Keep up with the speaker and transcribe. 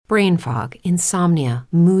brain fog, insomnia,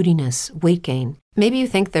 moodiness, weight gain. Maybe you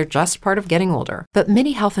think they're just part of getting older, but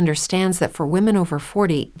MIDI Health understands that for women over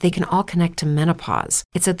 40, they can all connect to menopause.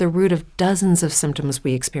 It's at the root of dozens of symptoms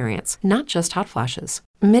we experience, not just hot flashes.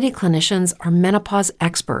 MIDI clinicians are menopause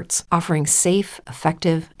experts, offering safe,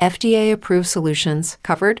 effective, FDA-approved solutions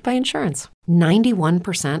covered by insurance.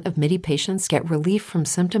 91% of MIDI patients get relief from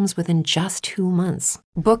symptoms within just 2 months.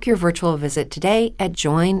 Book your virtual visit today at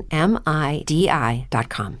joinmidi.com.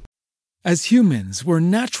 As humans, we're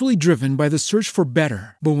naturally driven by the search for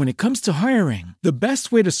better. But when it comes to hiring, the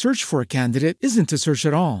best way to search for a candidate isn't to search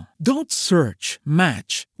at all. Don't search,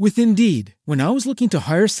 match with Indeed. When I was looking to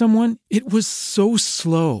hire someone, it was so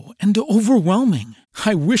slow and overwhelming.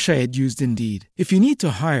 I wish I had used Indeed. If you need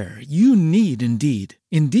to hire, you need Indeed.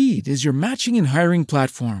 Indeed is your matching and hiring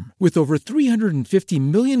platform with over 350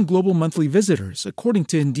 million global monthly visitors, according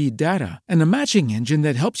to Indeed data, and a matching engine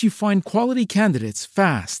that helps you find quality candidates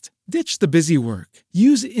fast. Ditch the busy work.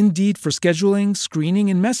 Use Indeed for scheduling,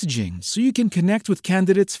 screening, and messaging so you can connect with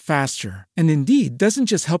candidates faster. And Indeed doesn't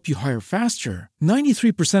just help you hire faster.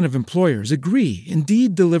 93% of employers agree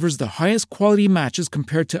Indeed delivers the highest quality matches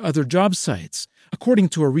compared to other job sites, according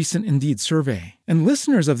to a recent Indeed survey. And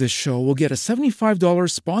listeners of this show will get a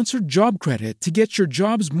 $75 sponsored job credit to get your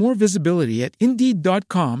jobs more visibility at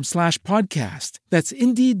Indeed.com/podcast. That's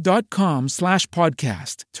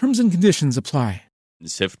Indeed.com/podcast. Terms and conditions apply. The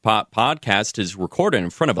Sif Pop podcast is recorded in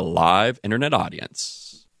front of a live internet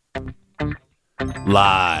audience.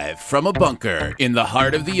 Live from a bunker in the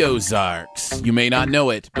heart of the Ozarks. You may not know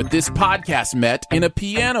it, but this podcast met in a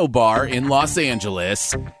piano bar in Los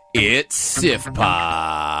Angeles. It's Sif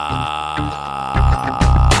Pop.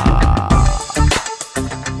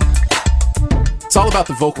 It's all about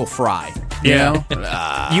the vocal fry. You know?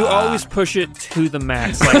 You always push it to the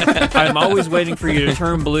max. Like, I'm always waiting for you to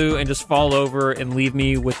turn blue and just fall over and leave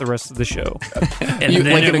me with the rest of the show. And You,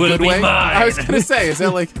 then like it in a will good be way? mine. I was going to say, is it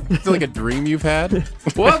like a dream you've had?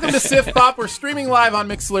 Welcome to Sif Pop. We're streaming live on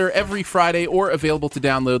Mixlr every Friday or available to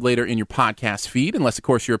download later in your podcast feed, unless, of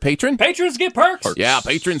course, you're a patron. Patrons get perks. Yeah,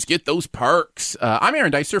 patrons get those perks. I'm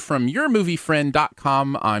Aaron Dicer from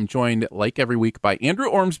YourMovieFriend.com. I'm joined, like every week, by Andrew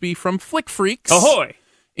Ormsby from Flick Freaks. Ahoy!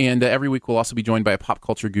 And every week we'll also be joined by a pop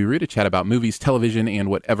culture guru to chat about movies, television, and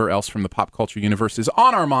whatever else from the pop culture universe is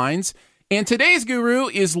on our minds. And today's guru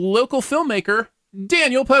is local filmmaker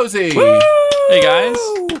Daniel Posey. Woo! Hey, guys.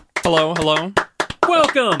 Hello.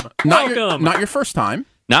 Welcome. Not your first time.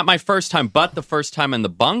 Not my first time, but the first time in the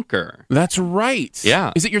bunker. That's right.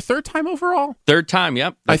 Yeah. Is it your third time overall? Third time,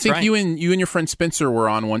 yep. I think right. you and your friend Spencer were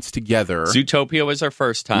on once together. Zootopia was our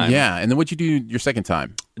first time. Yeah, and then what'd you do your second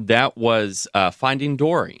time? That was Finding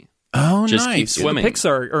Dory. Oh, Just nice. keep swimming.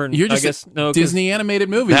 Pixar, or You're just I guess no Disney animated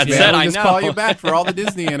movies, That's man. it, We'll I just know. call you back for all the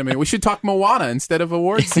Disney animated. We should talk Moana instead of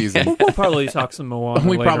award season. We'll probably talk some Moana.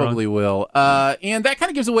 We later probably on. will. And that kind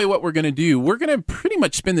of gives away what we're going to do. We're going to pretty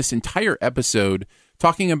much spend this entire episode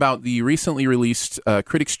talking about the recently released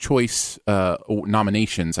Critics' Choice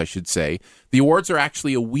nominations, I should say. The awards are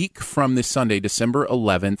actually a week from this Sunday, December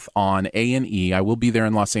 11th on A&E. I will be there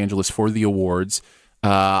in Los Angeles for the awards.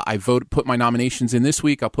 I put my nominations in this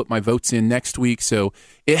week. I'll put my votes in next week. So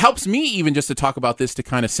it helps me even just to talk about this to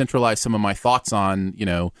kind of centralize some of my thoughts on,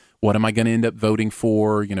 what am I going to end up voting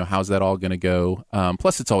for? How's that all going to go?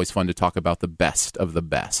 Plus, it's always fun to talk about the best of the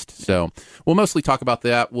best. So we'll mostly talk about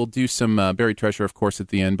that. We'll do some buried treasure, of course, at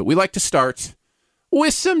the end. But we like to start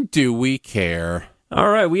with some Do We Care? All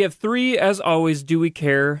right, we have 3, as always, Do We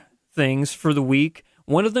Care things for the week.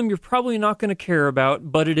 One of them you're probably not going to care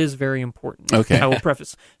about, but it is very important. Okay. I will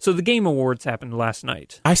preface. So the Game Awards happened last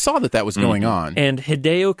night. I saw that was going on. And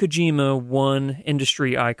Hideo Kojima won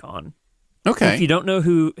Industry Icon. Okay. If you don't know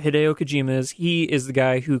who Hideo Kojima is, he is the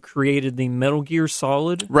guy who created the Metal Gear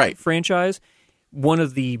Solid franchise. One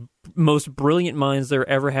of the most brilliant minds there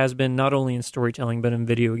ever has been, not only in storytelling, but in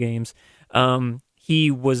video games.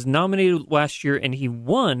 He was nominated last year and he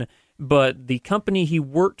won, but the company he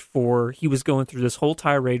worked for, he was going through this whole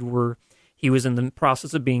tirade where he was in the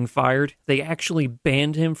process of being fired. They actually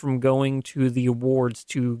banned him from going to the awards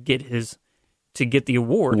to get the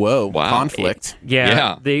award. Whoa, wow. Conflict.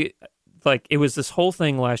 It was this whole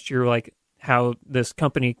thing last year, like how this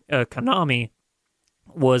company, Konami,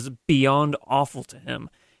 was beyond awful to him.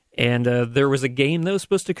 And there was a game that was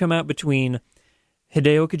supposed to come out between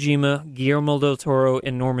Hideo Kojima, Guillermo del Toro,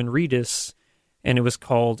 and Norman Reedus, and it was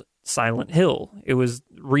called Silent Hill. It was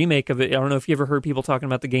a remake of it. I don't know if you ever heard people talking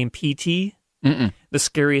about the game PT. The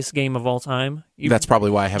scariest game of all time. That's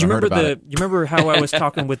probably why I haven't heard about it. You remember how I was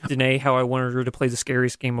talking with Danae, how I wanted her to play the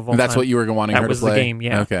scariest game of all time? That's what you were wanting her to play? That was the game,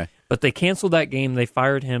 yeah. Okay. But they canceled that game. They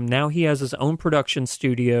fired him. Now he has his own production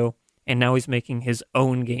studio, and now he's making his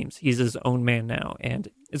own games. He's his own man now, and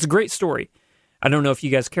it's a great story. I don't know if you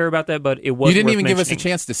guys care about that, but it was. You didn't even give us a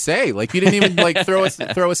chance to say. Like, you didn't even throw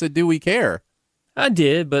us a do we care? I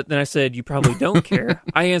did, but then I said you probably don't care.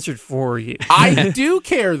 I answered for you. I do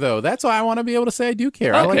care, though. That's why I want to be able to say I do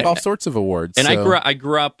care. Okay. I like all sorts of awards. And I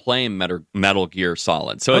grew up playing Metal Gear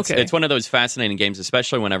Solid, so it's one of those fascinating games,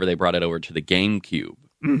 especially whenever they brought it over to the GameCube.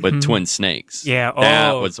 With Twin Snakes. Yeah.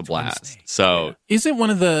 That was a blast. So, isn't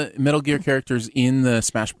one of the Metal Gear characters in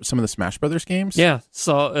some of the Smash Brothers games? Yeah.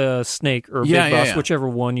 Snake or Big Boss, whichever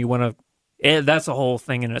one you want to. That's a whole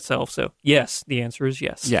thing in itself. So, yes, the answer is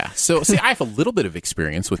yes. Yeah. So, see, I have a little bit of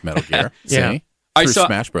experience with Metal Gear. Yeah. Through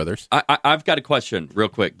Smash Brothers. I've got a question real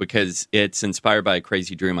quick because it's inspired by a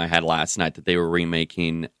crazy dream I had last night that they were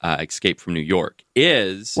remaking Escape from New York.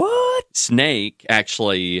 Is Snake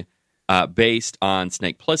actually based on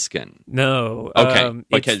Snake Plissken? No. Okay.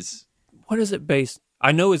 Because what is it based?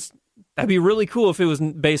 I know that'd be really cool if it was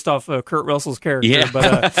based off Kurt Russell's character. Yeah.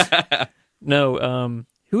 But no.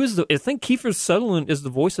 Who is I think Kiefer Sutherland is the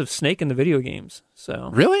voice of Snake in the video games. So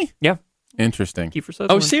really? Yeah. Interesting. Kiefer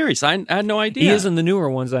Sutherland. Oh, serious? I had no idea. He is in the newer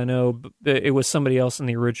ones, I know. But it was somebody else in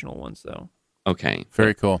the original ones, though. Okay.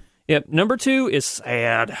 Very cool. Yep. Number 2 is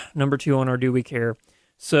sad. Number 2 on our Do We Care.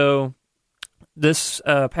 So this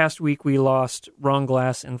past week we lost Ron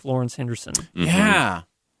Glass and Florence Henderson. Mm-hmm. Yeah.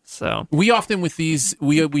 So we often with these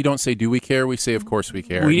we don't say do we care, we say of course we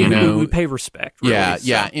care. We pay respect. Really,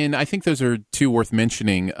 yeah, and I think those are two worth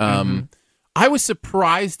mentioning. I was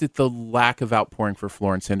surprised at the lack of outpouring for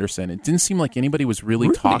Florence Henderson. It didn't seem like anybody was really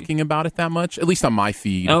talking about it that much, at least on my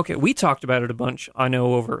feed. Okay, we talked about it a bunch, I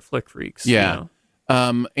know, over at Flick Freaks. Yeah.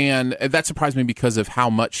 And that surprised me because of how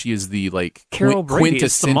much she is the Carol Brady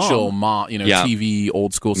quintessential mom, TV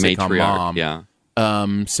old school sitcom mom. Yeah.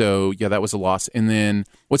 So yeah, that was a loss. And then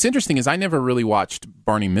what's interesting is I never really watched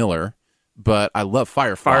Barney Miller, but I love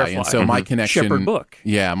Firefly. And so my connection, Shepherd Book.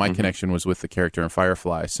 Yeah, my connection was with the character in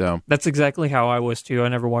Firefly. So that's exactly how I was too. I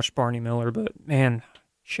never watched Barney Miller, but man,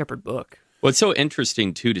 Shepherd Book. Well, it's so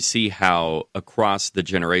interesting too to see how across the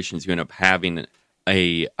generations you end up having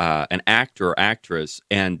an actor or actress,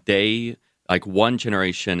 and they one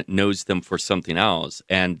generation knows them for something else,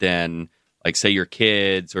 and then say your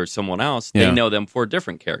kids or someone else, they know them for a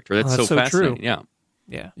different character. That's so fascinating. True.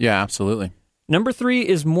 Yeah, absolutely. Number 3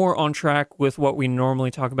 is more on track with what we normally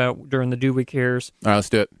talk about during the Do We Cares. All right, let's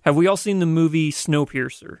do it. Have we all seen the movie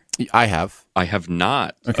Snowpiercer? I have. I have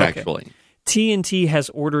not, actually. TNT has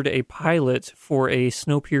ordered a pilot for a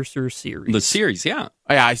Snowpiercer series. The series, yeah.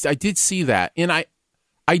 I did see that, and I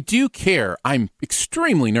do care. I'm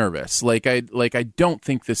extremely nervous. I don't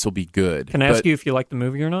think this will be good. Can I ask you if you like the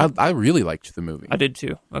movie or not? I really liked the movie. I did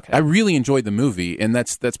too. Okay. I really enjoyed the movie, and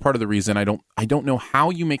that's part of the reason I don't know how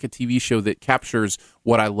you make a TV show that captures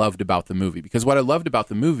what I loved about the movie. Because what I loved about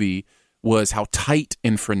the movie was how tight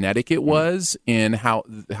and frenetic it was, and how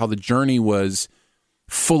the journey was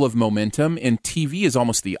full of momentum. And TV is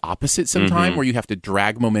almost the opposite sometimes, where you have to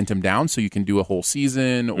drag momentum down so you can do a whole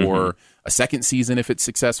season or a second season if it's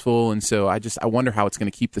successful. And so I wonder how it's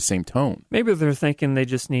going to keep the same tone. Maybe they're thinking they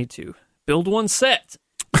just need to build one set.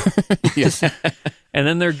 Yes. And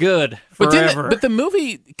then they're good forever. But the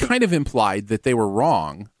movie kind of implied that they were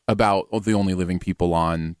wrong about the only living people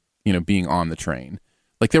on, being on the train.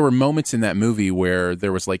 There were moments in that movie where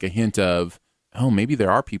there was a hint of, oh, maybe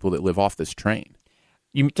there are people that live off this train.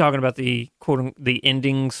 You talking about the quote the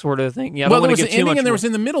ending sort of thing? Yeah. Well, there was an ending, and there was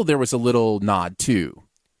in the middle. There was a little nod too.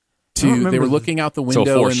 They were looking out the window.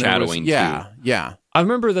 So foreshadowing. Yeah. I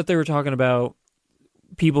remember that they were talking about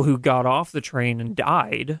people who got off the train and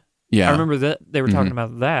died. Yeah. I remember that they were talking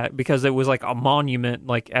about that because it was a monument,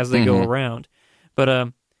 as they go around.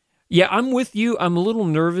 But yeah, I'm with you. I'm a little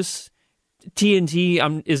nervous.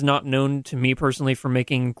 TNT is not known to me personally for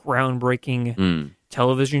making groundbreaking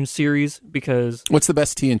television series because... What's the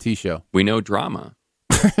best TNT show? We know drama.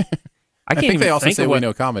 I think they also say we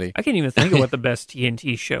know comedy. I can't even think of what the best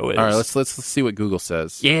TNT show is. All right, let's see what Google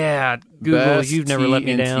says. Yeah, Google, best you've never let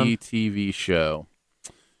me down. TNT TV show.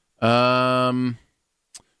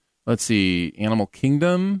 Let's see. Animal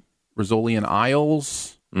Kingdom, Rizzolian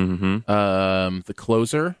Isles, The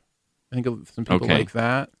Closer. I think some people like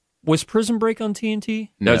that. Was Prison Break on TNT?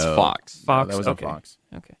 No, it's Fox. Fox. That was on Fox.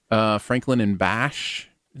 Okay. Franklin and Bash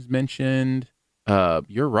is mentioned.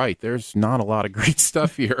 You're right. There's not a lot of great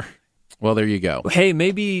stuff here. Well, there you go. Hey,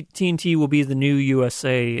 maybe TNT will be the new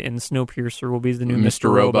USA and Snowpiercer will be the new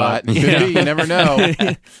Mr. Robot. Yeah. You never know.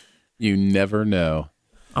 You never know.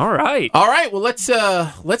 All right. Well, let's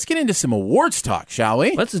get into some awards talk, shall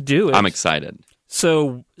we? Let's do it. I'm excited.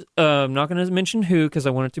 So, I'm not going to mention who because I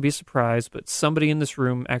want it to be a surprise, but somebody in this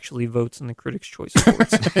room actually votes in the Critics' Choice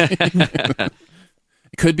Awards.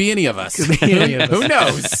 It could be any of us. Could be any of us. Who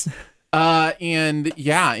knows?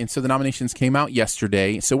 And so the nominations came out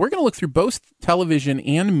yesterday. So we're going to look through both television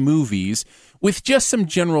and movies with just some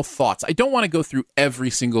general thoughts. I don't want to go through every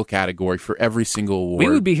single category for every single award. We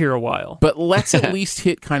would be here a while. But let's at least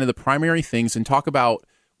hit kind of the primary things and talk about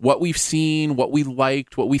what we've seen, what we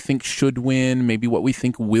liked, what we think should win, maybe what we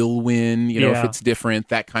think will win, if it's different,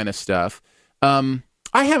 that kind of stuff. I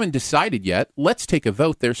haven't decided yet. Let's take a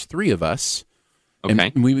vote. There's 3 of us.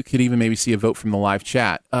 Okay. And we could even maybe see a vote from the live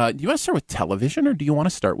chat. Do you want to start with television or do you want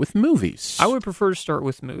to start with movies? I would prefer to start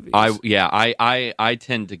with movies. I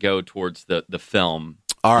tend to go towards the film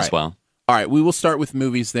as well. All right, we will start with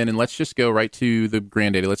movies then, and let's just go right to the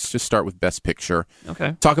granddaddy. Let's just start with Best Picture.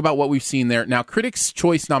 Okay. Talk about what we've seen there. Now, Critics'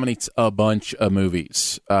 Choice nominates a bunch of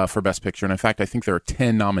movies for Best Picture, and in fact, I think there are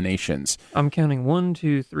 10 nominations. I'm counting 1,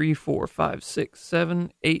 2, 3, 4, 5, 6,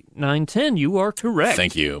 7, 8, 9, 10. You are correct.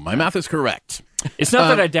 Thank you. My math is correct. It's not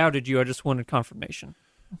that I doubted you. I just wanted confirmation.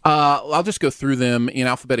 I'll just go through them in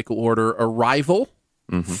alphabetical order. Arrival,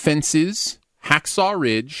 Fences, Hacksaw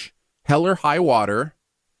Ridge, Hell or High Water,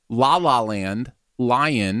 La La Land,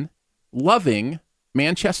 Lion, Loving,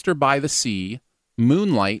 Manchester by the Sea,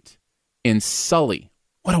 Moonlight, and Sully.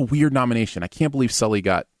 What a weird nomination. I can't believe Sully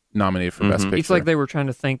got nominated for Best Picture. It's like they were trying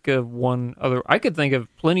to think of one other. I could think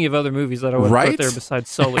of plenty of other movies that I would put there besides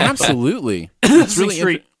Sully. Absolutely. It's really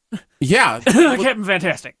Street. Yeah. Captain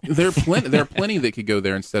Fantastic. There are plenty that could go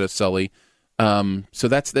there instead of Sully. So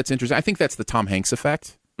that's interesting. I think that's the Tom Hanks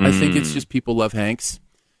effect. I think it's just people love Hanks.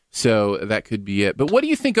 So that could be it. But what do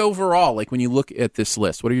you think overall, like when you look at this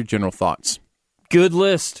list? What are your general thoughts? Good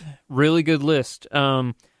list. Really good list.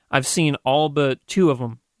 I've seen all but 2 of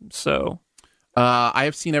them. So I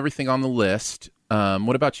have seen everything on the list.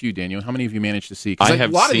 What about you, Daniel? How many have you managed to see? I have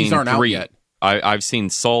a lot of seen these aren't 3. out yet. I've seen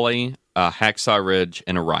Sully, Hacksaw Ridge,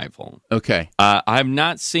 and Arrival. Okay. I have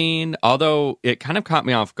not seen, although it kind of caught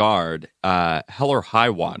me off guard, Hell or High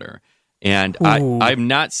Water. And I've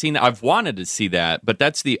not seen that. I've wanted to see that, but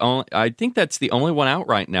I think that's the only one out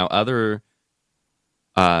right now other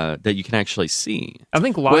that you can actually see. I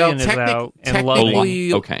think Lion is out and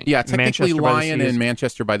Loving. Okay. Yeah, technically Lion and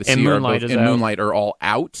Manchester by the Sea Moonlight are all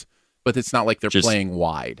out, but it's not like they're playing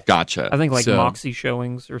wide. Gotcha. I think Moxie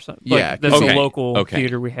showings or something. Yeah. That's a local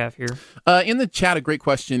theater we have here. In the chat, a great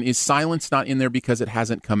question. Is Silence not in there because it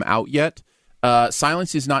hasn't come out yet?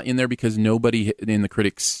 Silence is not in there because nobody in the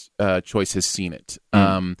Critics' Choice has seen it.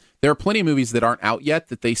 There are plenty of movies that aren't out yet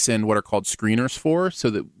that they send what are called screeners for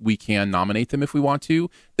so that we can nominate them if we want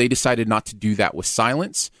to. They decided not to do that with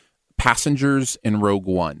Silence, Passengers, and Rogue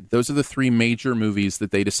One. Those are the 3 major movies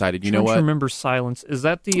that they decided, you know what? I remember Silence. Is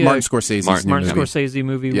that the Martin Scorsese's Scorsese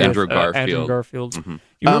movie with Andrew Garfield? Andrew Garfield. Mm-hmm.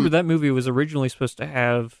 You remember that movie was originally supposed to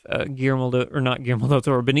have Benicio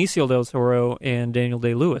del Toro and Daniel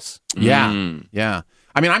Day-Lewis. Yeah, yeah.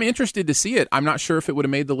 I mean, I'm interested to see it. I'm not sure if it would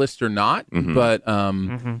have made the list or not, but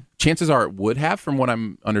chances are it would have, from what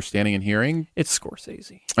I'm understanding and hearing. It's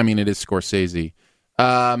Scorsese. I mean, it is Scorsese.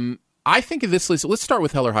 I think of this list. Let's start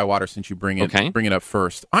with Hell or High Water since you bring it up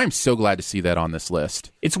first. I'm so glad to see that on this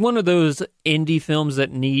list. It's one of those indie films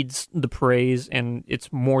that needs the praise, and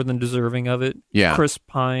it's more than deserving of it. Yeah. Chris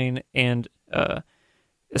Pine and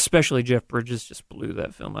especially Jeff Bridges just blew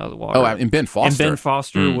that film out of the water. Oh, and Ben Foster. And Ben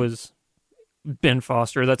Foster was Ben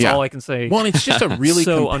Foster. That's all I can say. Well, and it's just a really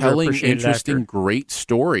so compelling, interesting, actor. great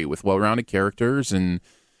story with well-rounded characters and.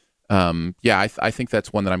 I think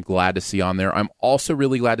that's one that I'm glad to see on there. I'm also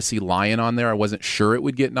really glad to see Lion on there. I wasn't sure it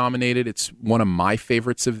would get nominated. It's one of my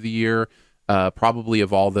favorites of the year. Probably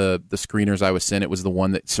of all the screeners I was in, it was the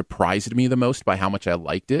one that surprised me the most by how much I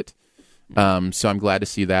liked it. So I'm glad to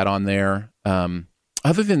see that on there.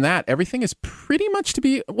 Other than that, everything is pretty much to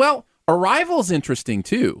be... Well, Arrival's interesting,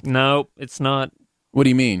 too. No, it's not. What do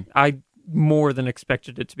you mean? I more than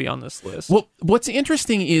expected it to be on this list. Well, what's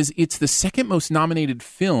interesting is it's the second most nominated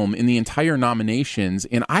film in the entire nominations,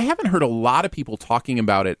 and I haven't heard a lot of people talking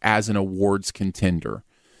about it as an awards contender.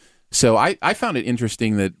 So I found it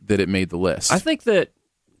interesting that it made the list. I think that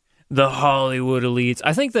the Hollywood elites,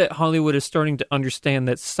 I think that Hollywood is starting to understand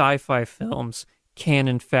that sci-fi films can,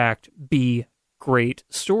 in fact, be great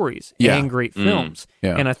stories and great films.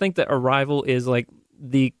 Yeah. And I think that Arrival is like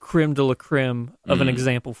the creme de la creme of an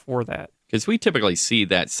example for that. Because we typically see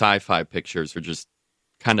that sci-fi pictures are just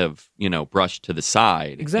kind of, brushed to the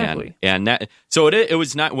side. Exactly. And that, so it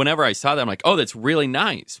was not, whenever I saw that, I'm like, oh, that's really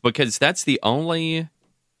nice, because that's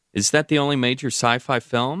is that the only major sci-fi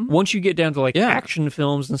film? Once you get down to action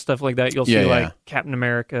films and stuff like that, you'll see Captain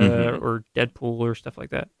America or Deadpool or stuff like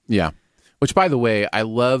that. Yeah. Which, by the way, I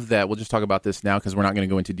love that. We'll just talk about this now because we're not going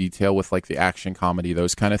to go into detail with the action, comedy,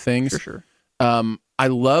 those kind of things. For sure. I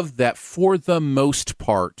love that for the most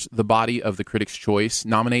part, the body of the Critics' Choice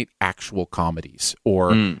nominate actual comedies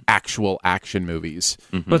or actual action movies.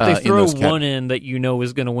 But they throw one in that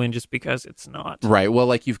is going to win just because it's not. Right.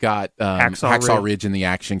 Well, you've got Hacksaw Ridge in the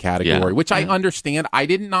action category, which I understand. I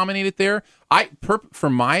didn't nominate it there.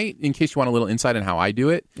 In case you want a little insight on how I do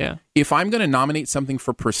it, if I'm going to nominate something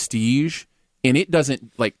for prestige and it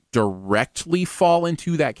doesn't directly fall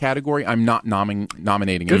into that category, I'm not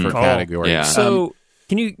nominating it for a category. Yeah. So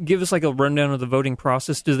can you give us a rundown of the voting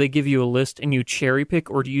process? Do they give you a list and you cherry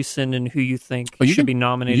pick, or do you send in who you think should be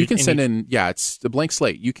nominated? You can send in, it's a blank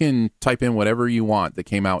slate. You can type in whatever you want that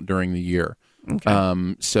came out during the year.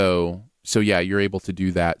 Okay. So you're able to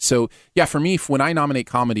do that. So for me, when I nominate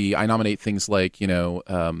comedy, I nominate things like,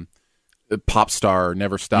 Pop Star,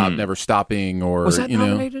 Never Stop, Never Stopping, or was that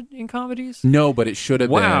nominated in comedies? No, but it should have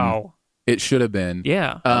been. Wow. It should have been.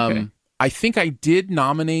 Yeah. Okay. I think I did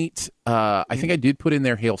nominate. I think I did put in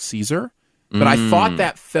there Hail Caesar, but I thought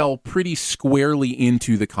that fell pretty squarely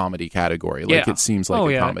into the comedy category. It seems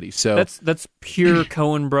like a comedy. So that's pure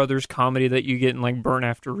Coen Brothers comedy that you get in Burn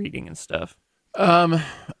After Reading and stuff.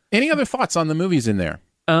 Any other thoughts on the movies in there?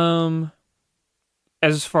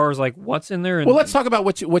 As far as what's in there? Well, let's talk about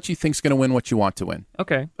what you think's going to win, what you want to win.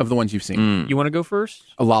 Okay. Of the ones you've seen. You want to go first?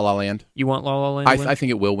 La La Land. You want La La Land? I think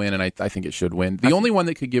it will win, and I think it should win. The only one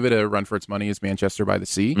that could give it a run for its money is Manchester by the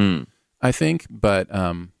Sea, I think. But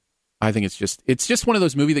I think it's just one of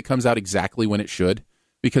those movies that comes out exactly when it should,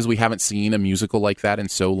 because we haven't seen a musical like that in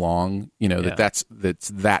so long. That's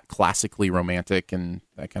that classically romantic and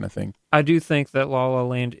that kind of thing. I do think that La La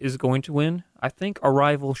Land is going to win. I think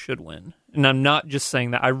Arrival should win. And I'm not just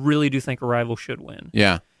saying that. I really do think Arrival should win.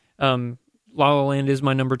 Yeah. La La Land is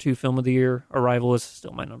my number 2 film of the year. Arrival is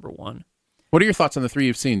still my number 1. What are your thoughts on the 3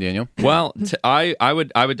 you've seen, Daniel? Well, I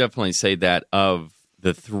would definitely say that of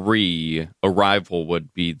the 3, Arrival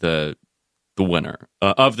would be the winner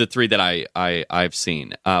of the 3 that I've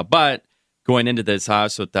seen. But going into this, I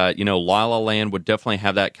also thought, La La Land would definitely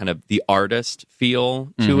have that kind of the artist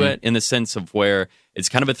feel to it, in the sense of where it's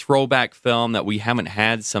kind of a throwback film that we haven't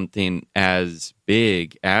had something as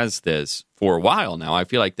big as this for a while now. I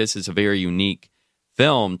feel like this is a very unique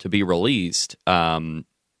film to be released in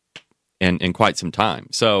quite some time.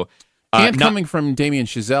 So, and coming from Damien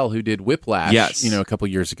Chazelle, who did Whiplash, yes, a couple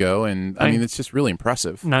years ago, and I mean, it's just really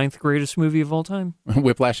impressive. 9th greatest movie of all time.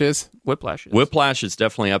 Whiplash is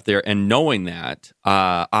definitely up there. And knowing that,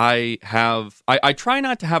 I try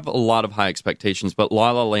not to have a lot of high expectations, but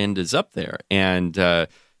La La Land is up there, and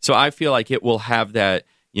so I feel like it will have that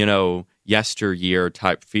yesteryear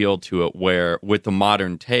type feel to it, where with the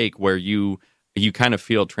modern take, where you kind of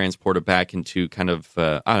feel transported back into kind of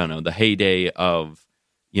the heyday of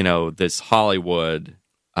this Hollywood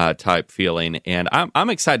type feeling, and I'm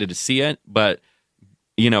excited to see it. But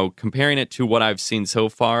comparing it to what I've seen so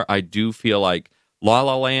far, I do feel like La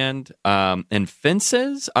La Land and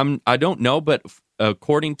Fences. I don't know, but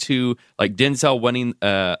according to Denzel winning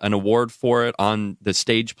an award for it on the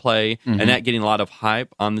stage play, and that getting a lot of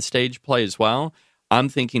hype on the stage play as well, I'm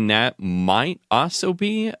thinking that might also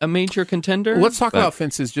be a major contender. Let's talk about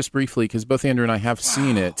Fences just briefly, because both Andrew and I have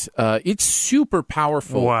seen it. It's super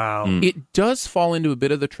powerful. Wow. It does fall into a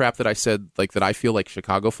bit of the trap that I said, that I feel like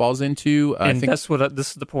Chicago falls into. And I think this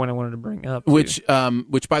is the point I wanted to bring up. Which,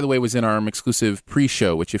 by the way, was in our exclusive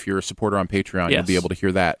pre-show, which if you're a supporter on Patreon, you'll be able to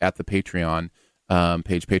hear that at the Patreon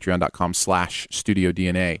page,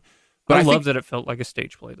 patreon.com/StudioDNA. But I love that it felt like a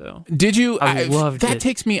stage play, though. Did you? I loved it. That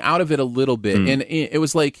takes me out of it a little bit, and it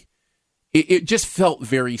was it just felt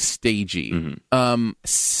very stagey.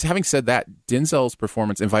 Having said that, Denzel's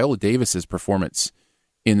performance and Viola Davis's performance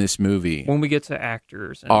in this movie, when we get to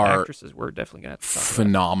actors and actresses, we're definitely going to have to talk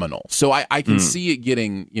phenomenal. So I can see it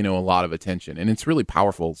getting a lot of attention, and it's really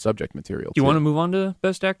powerful subject material. Do you want to move on to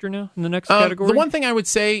Best Actor now in the next category? The one thing I would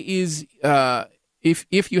say is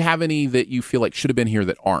if you have any that you feel like should have been here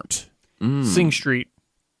that aren't. Sing Street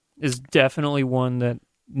is definitely one that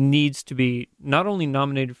needs to be not only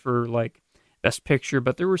nominated for Best Picture,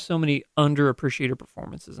 but there were so many underappreciated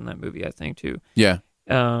performances in that movie, I think, too. Yeah.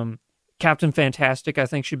 Captain Fantastic, I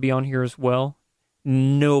think, should be on here as well.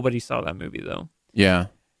 Nobody saw that movie, though. Yeah.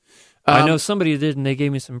 I know somebody did, and they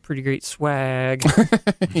gave me some pretty great swag.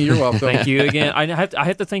 You're welcome. Thank you again. I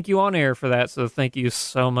have to thank you on air for that, so thank you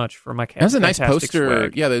so much for my That was a nice poster.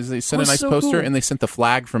 Swag. Yeah, they sent a nice poster, and they sent the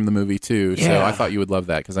flag from the movie, too. Yeah. So I thought you would love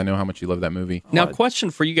that, because I know how much you love that movie. Now,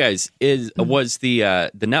 question for you guys was the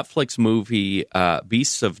Netflix movie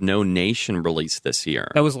Beasts of No Nation released this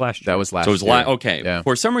year? That was last year. That was last year. Okay. Yeah.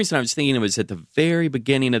 For some reason, I was thinking it was at the very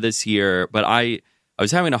beginning of this year, but I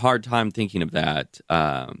was having a hard time thinking of that.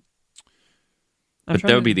 But that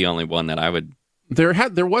would be the only one that I would.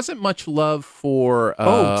 There wasn't much love for.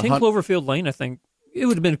 10 Cloverfield Lane. I think it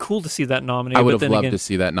would have been cool to see that nominated. I would have loved to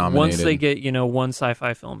see that nominated. Once they get one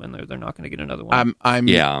sci-fi film in there, they're not going to get another one.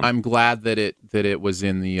 I'm glad that it was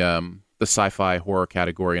in the sci-fi horror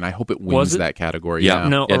category, and I hope it wins that category. Yeah,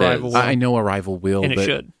 no, Arrival will. I know Arrival will, and it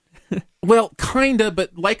should. Well, kinda,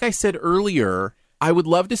 but like I said earlier, I would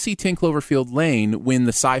love to see 10 Cloverfield Lane win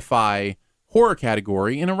the sci-fi horror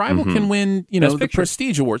category, and Arrival can win, the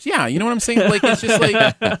Prestige Awards. Yeah, you know what I'm saying? Like, it's just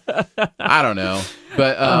like, I don't know.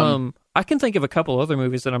 But I can think of a couple other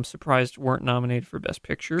movies that I'm surprised weren't nominated for Best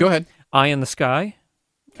Picture. Go ahead. Eye in the Sky.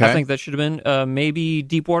 Okay. I think that should have been. Maybe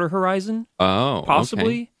Deepwater Horizon. Oh,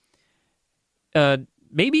 possibly. Okay.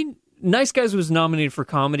 Maybe Nice Guys was nominated for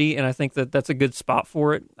comedy, and I think that's a good spot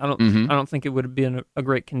for it. I don't think it would have been a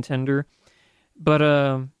great contender.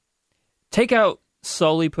 But take out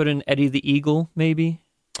Sully, put in Eddie the Eagle, maybe.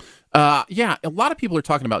 Yeah, a lot of people are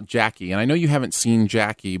talking about Jackie, and I know you haven't seen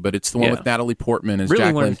Jackie, but it's the one with Natalie Portman as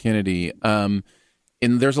Jacqueline Kennedy. And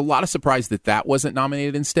there's a lot of surprise that wasn't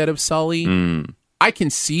nominated instead of Sully. I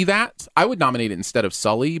can see that. I would nominate it instead of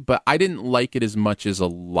Sully, but I didn't like it as much as a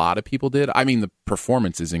lot of people did. I mean, the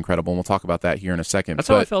performance is incredible, and we'll talk about that here in a second. That's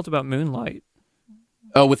how I felt about Moonlight.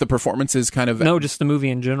 Oh, with the performances kind of... No, just the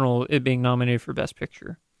movie in general, it being nominated for Best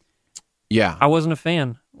Picture. Yeah. I wasn't a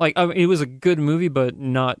fan. Like, it was a good movie, but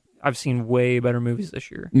not... I've seen way better movies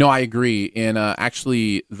this year. No, I agree. And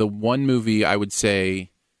actually, the one movie I would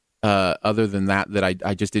say, other than that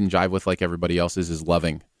I just didn't jive with like everybody else's, is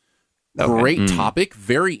Loving. Okay. Great topic,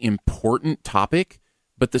 very important topic,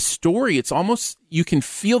 but the story, it's almost, you can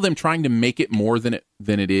feel them trying to make it more than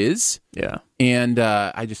it is. Yeah. And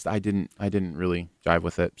I didn't really jive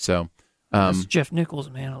with it. So that's Jeff Nichols,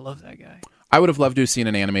 man. I love that guy. I would have loved to have seen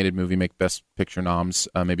an animated movie make Best Picture noms,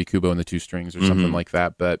 maybe Kubo and the Two Strings or something like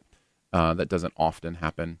that, but that doesn't often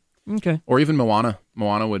happen. Okay. Or even Moana.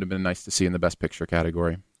 Moana would have been nice to see in the Best Picture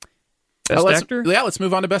category. Best Actor? Yeah, let's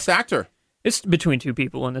move on to Best Actor. It's between two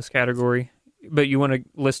people in this category, but you want to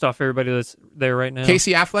list off everybody that's there right now?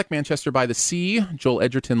 Casey Affleck, Manchester by the Sea, Joel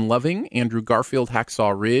Edgerton, Loving, Andrew Garfield,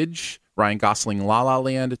 Hacksaw Ridge, Ryan Gosling, La La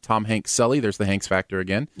Land, Tom Hanks, Sully, there's the Hanks factor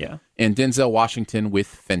again, and Denzel Washington with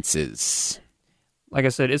Fences. Like I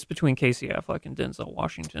said, it's between Casey Affleck and Denzel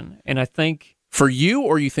Washington, and I think... For you,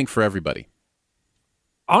 or you think for everybody?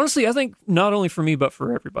 Honestly, I think not only for me, but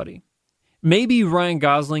for everybody. Maybe Ryan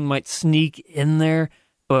Gosling might sneak in there,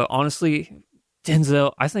 but honestly,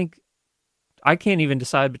 Denzel, I think I can't even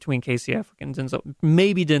decide between Casey Affleck and Denzel.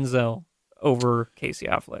 Maybe Denzel over Casey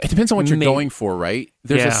Affleck. It depends on what you're going for, right?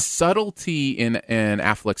 There's a subtlety in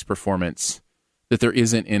Affleck's performance that there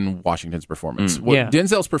isn't in Washington's performance.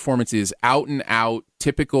 Denzel's performance is out and out,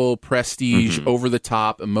 typical prestige, over the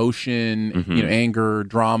top, emotion, anger,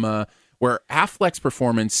 drama, where Affleck's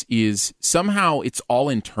performance is somehow it's all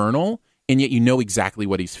internal, and yet you know exactly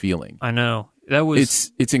what he's feeling. I know. That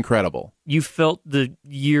was it's incredible. You felt the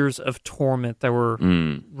years of torment that were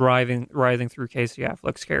writhing through Casey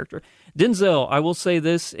Affleck's character. Denzel, I will say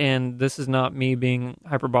this, and this is not me being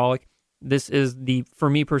hyperbolic. This is for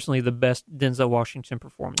me personally, the best Denzel Washington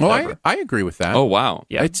performance ever. I agree with that. Oh wow,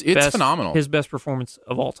 yeah, it's phenomenal. His best performance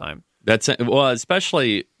of all time. That's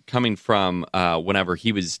especially coming from whenever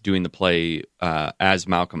he was doing the play as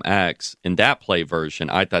Malcolm X in that play version.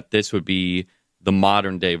 I thought this would be the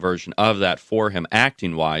modern day version of that for him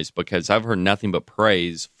acting wise, because I've heard nothing but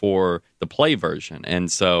praise for the play version,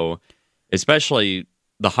 and so especially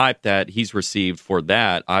the hype that he's received for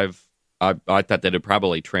that, I thought that it'd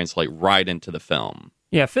probably translate right into the film.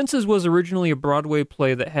 Yeah, Fences was originally a Broadway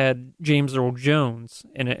play that had James Earl Jones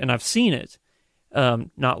in it, and I've seen it.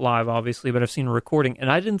 Not live, obviously, but I've seen a recording,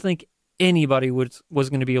 and I didn't think anybody was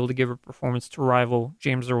going to be able to give a performance to rival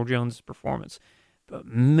James Earl Jones' performance. But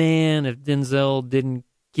man, if Denzel didn't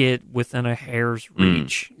get within a hair's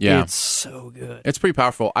reach, it's so good. It's pretty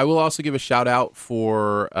powerful. I will also give a shout out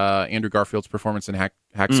for Andrew Garfield's performance in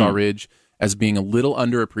Hacksaw Ridge as being a little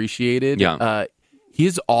underappreciated. Yeah.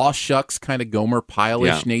 his aw shucks kind of Gomer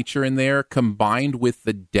Pyle-ish nature in there, combined with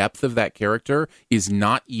the depth of that character, is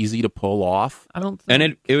not easy to pull off. I don't think...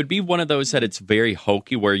 And it would be one of those that it's very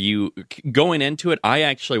hokey, where you, going into it,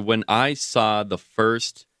 when I saw the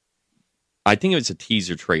first, I think it was a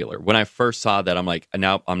teaser trailer, when I first saw that, I'm like,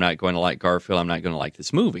 now I'm not going to like Garfield, I'm not going to like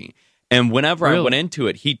this movie. And whenever I went into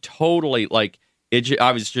it, he totally, like,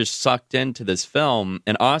 I was just sucked into this film.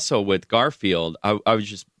 And also with Garfield, I was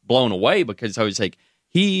just blown away, because I was like,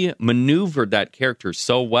 he maneuvered that character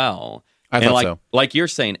so well. I thought so. Like you're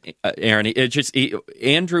saying, Aaron,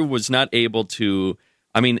 Andrew was not able to.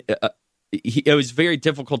 I mean, it was very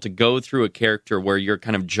difficult to go through a character where you're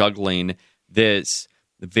kind of juggling this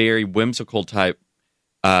very whimsical type,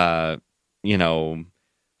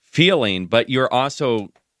 feeling, but you're also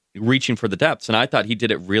reaching for the depths, and I thought he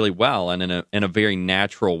did it really well and in a very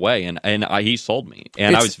natural way, and he sold me,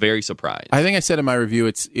 and I was very surprised. I think I said in my review,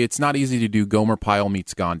 it's not easy to do Gomer Pyle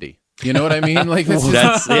meets Gandhi. You know what I mean? Like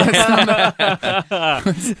that's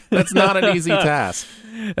not an easy task.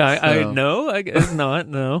 No, I guess not.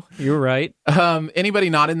 No, you're right. Anybody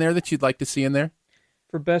not in there that you'd like to see in there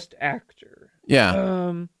for best actor?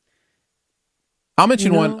 Yeah. I'll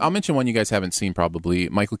mention one. I'll mention one you guys haven't seen probably.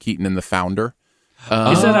 Michael Keaton in The Founder.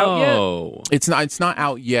 Is that out yet? It's not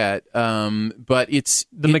out yet, but it's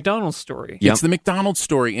the McDonald's story. Yep. It's the McDonald's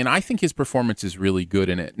story, and I think his performance is really good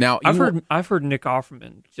in it. Now, I've heard Nick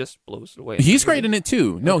Offerman just blows it away. He's great in it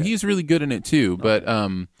too. No, he's really good in it too. But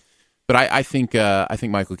I think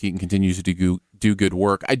Michael Keaton continues to do good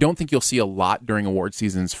work. I don't think you'll see a lot during award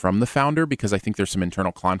seasons from The Founder, because I think there's some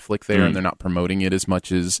internal conflict there, and they're not promoting it as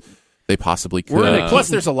much as they possibly could. Plus,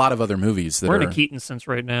 there's a lot of other movies that we're in a Keaton sense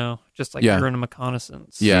right now, just like you're in a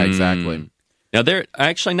McConaissance. Yeah, exactly. Now, they're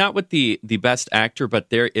actually not with the best actor, but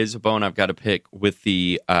there is a bone I've got to pick with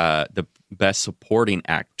the best supporting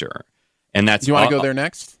actor, and that's. Do you want to go there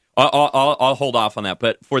next? I'll hold off on that.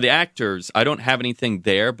 But for the actors, I don't have anything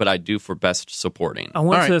there, but I do for best supporting. I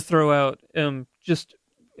want to throw out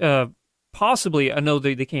possibly. I know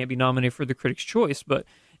they can't be nominated for the Critics' Choice, but.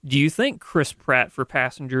 Do you think Chris Pratt for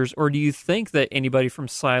Passengers, or do you think that anybody from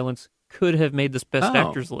Silence could have made this Best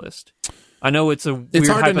Actors list? I know it's a weird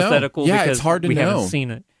hypothetical because it's hard to we know. haven't seen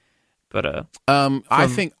it. But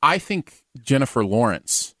I think Jennifer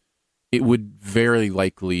Lawrence, it would very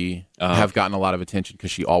likely have gotten a lot of attention, because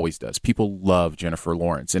she always does. People love Jennifer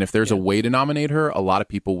Lawrence, and if there's a way to nominate her, a lot of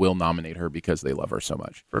people will nominate her because they love her so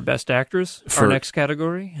much. For Best Actress, our next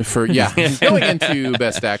category. Going into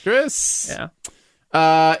Best Actress. Yeah.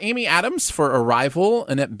 Amy Adams for Arrival,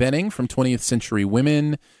 Annette Bening from 20th Century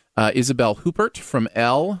Women, Isabelle Huppert from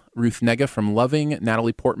Elle, Ruth Negga from Loving,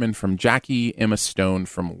 Natalie Portman from Jackie, Emma Stone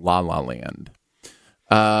from La La Land.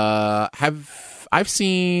 I've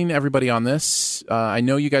seen everybody on this. I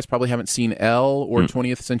know you guys probably haven't seen Elle or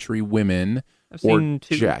 20th Century Women or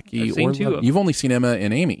Jackie. You've only seen Emma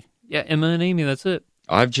and Amy. Yeah, Emma and Amy, that's it.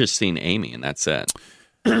 I've just seen Amy, and that's it.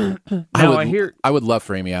 I would love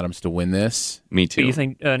for Amy Adams to win this. Me too. But you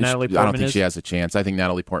think Natalie Portman I don't think she has a chance. I think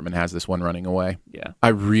Natalie Portman has this one running away. Yeah. I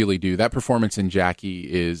really do. That performance in Jackie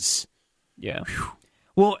is... Yeah. Whew.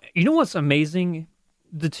 Well, you know what's amazing?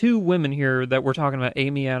 The two women here that we're talking about,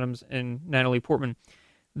 Amy Adams and Natalie Portman,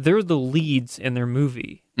 they're the leads in their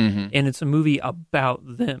movie. Mm-hmm. And it's a movie about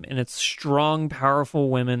them. And it's strong,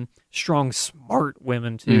 powerful women, strong, smart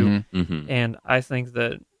women, too. Mm-hmm. Mm-hmm. And I think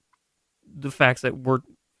that the fact that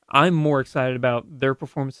I'm more excited about their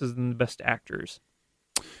performances than the best actors.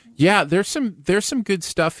 Yeah, there's some good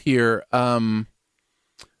stuff here.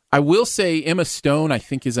 I will say Emma Stone, I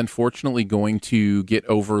think, is unfortunately going to get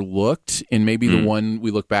overlooked, and maybe the one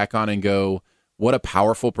we look back on and go, what a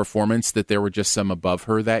powerful performance, that there were just some above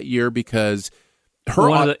her that year, because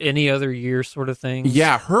her any other year sort of thing.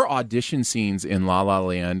 Yeah, her audition scenes in La La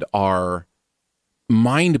Land are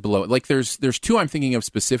mind blowing. Like there's two I'm thinking of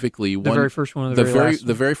specifically. The very first one, and the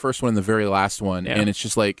very first one, and the very last one, and it's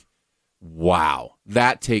just like, wow,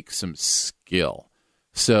 that takes some skill.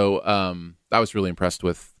 So I was really impressed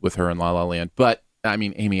with her in La La Land. But I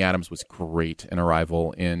mean, Amy Adams was great in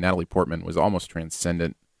Arrival, and Natalie Portman was almost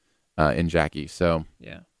transcendent in Jackie. So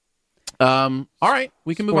yeah. All right,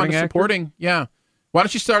 we can move on to supporting. Yeah. Why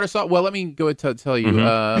don't you start us off? Well, let me go ahead and tell you.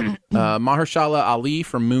 Mahershala Ali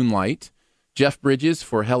for Moonlight. Jeff Bridges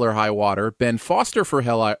for Hell or High Water. Ben Foster for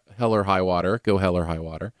Hell or High Water. Go Hell or High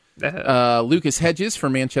Water. Lucas Hedges for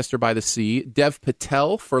Manchester by the Sea. Dev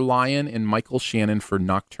Patel for Lion. And Michael Shannon for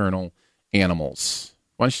Nocturnal Animals.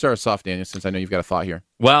 Why don't you start us off, Daniel, since I know you've got a thought here?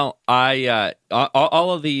 Well,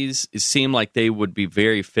 all of these seem like they would be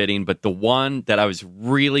very fitting, but the one that I was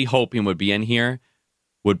really hoping would be in here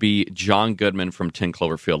would be John Goodman from 10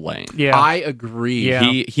 Cloverfield Lane. Yeah, I agree. Yeah.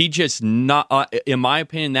 He just not, in my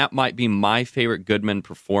opinion, that might be my favorite Goodman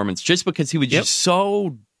performance, just because he was just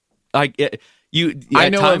so like I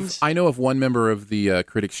know of one member of the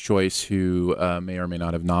Critics' Choice who may or may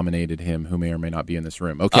not have nominated him, who may or may not be in this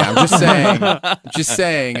room. Okay, I'm just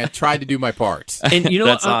saying. I tried to do my part. And you know,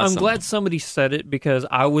 That's I'm awesome. glad somebody said it, because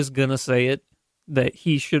I was gonna say it, that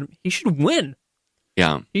he should win.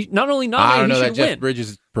 Yeah. He not only I nominated, don't know, he that should Jeff win.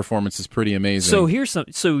 Bridges performance is pretty amazing. So here's some.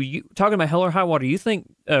 So you talking about Hell or High Water? You think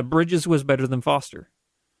Bridges was better than Foster?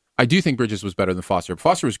 I do think Bridges was better than Foster.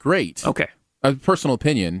 Foster was great. Okay. A personal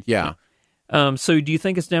opinion, yeah. So do you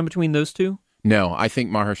think it's down between those two? No, I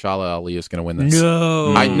think Mahershala Ali is going to win this.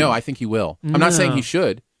 No. I think he will. I'm not saying he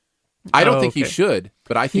should. I don't think he should,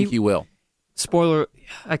 but I think he will. Spoiler,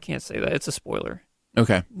 I can't say that. It's a spoiler.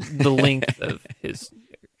 Okay. The length of his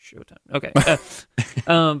showtime. Okay.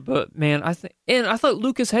 But man, I thought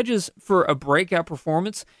Lucas Hedges, for a breakout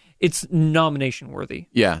performance, it's nomination worthy.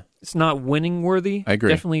 Yeah. It's not winning worthy. I agree.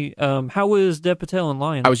 Definitely. How was Dev Patel in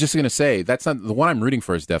Lion? I was just going to say, that's not the one I'm rooting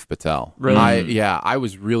for is Dev Patel. Really? I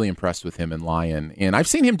was really impressed with him in Lion, and I've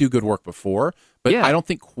seen him do good work before, but I don't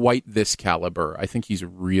think quite this caliber. I think he's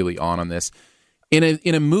really on this in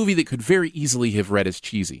a movie that could very easily have read as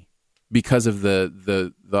cheesy because of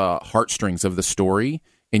the heartstrings of the story,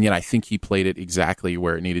 and yet I think he played it exactly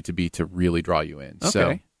where it needed to be to really draw you in. Okay.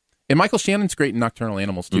 So, and Michael Shannon's great in Nocturnal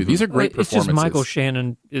Animals too. These are great performances. It's just Michael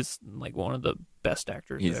Shannon is like one of the best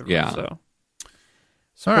actors ever. Yeah. So.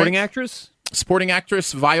 Supporting actress? Supporting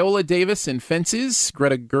actress Viola Davis in Fences,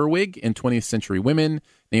 Greta Gerwig in 20th Century Women,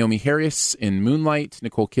 Naomi Harris in Moonlight,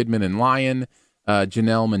 Nicole Kidman in Lion,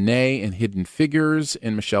 Janelle Monáe in Hidden Figures,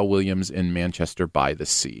 and Michelle Williams in Manchester by the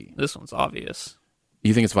Sea. This one's obvious.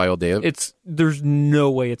 You think it's Viola Davis? There's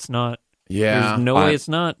no way it's not. Yeah. There's no way it's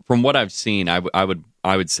not. From what I've seen, I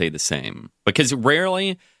would say the same, because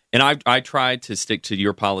rarely, and I try to stick to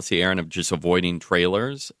your policy, Aaron, of just avoiding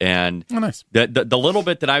trailers. And nice. The little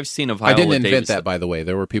bit that I've seen of Viola I didn't invent Davis, that, by the way.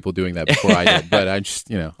 There were people doing that before I did, but I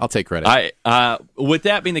just, I'll take credit. With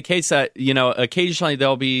that being the case, occasionally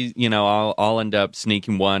there'll be, I'll end up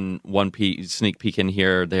sneaking one sneak peek in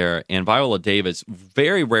here or there, and Viola Davis,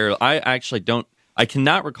 very rarely. I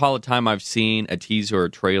cannot recall a time I've seen a teaser or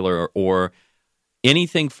a trailer or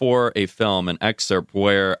anything for a film, an excerpt,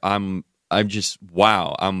 where I'm just,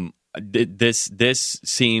 wow, this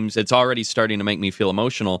seems, it's already starting to make me feel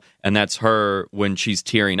emotional, and that's her when she's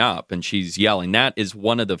tearing up and she's yelling. That is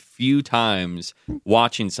one of the few times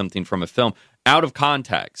watching something from a film out of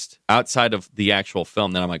context, outside of the actual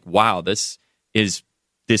film, that I'm like, wow, this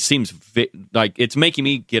seems like it's making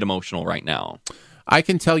me get emotional right now. I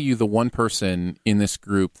can tell you the one person in this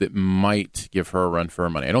group that might give her a run for her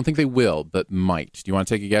money. I don't think they will, but might. Do you want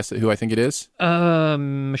to take a guess at who I think it is?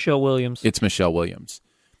 Michelle Williams. It's Michelle Williams.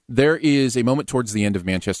 There is a moment towards the end of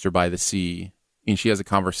Manchester by the Sea, and she has a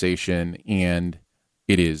conversation, and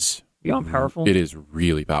it is beyond powerful. It is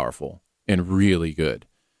really powerful and really good.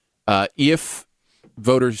 If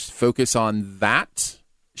voters focus on that,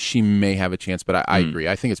 she may have a chance, but I agree.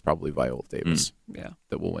 I think it's probably Viola Davis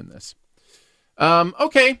that will win this.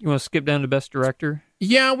 Okay. You want to skip down to Best Director?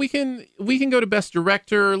 Yeah, we can go to Best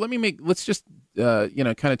Director. Let's just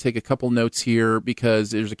kind of take a couple notes here, because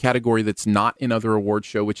there's a category that's not in other award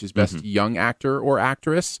show, which is Best Young Actor or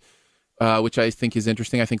Actress, which I think is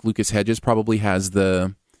interesting. I think Lucas Hedges probably has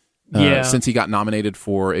since he got nominated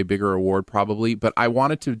for a bigger award, probably. But I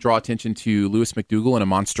wanted to draw attention to Lewis McDougall in A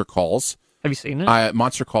Monster Calls. Have you seen it?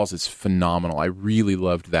 Monster Calls is phenomenal. I really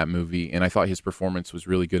loved that movie, and I thought his performance was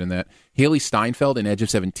really good in that. Haley Steinfeld in Edge of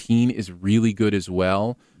 17 is really good as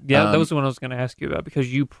well. Yeah, that was the one I was going to ask you about,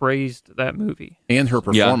 because you praised that movie. And her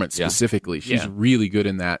performance specifically. She's really good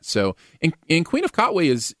in that. So, and Queen of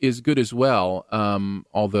Katwe is good as well,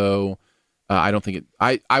 although I don't think it...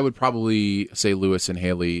 I would probably say Lewis and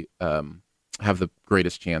Haley have the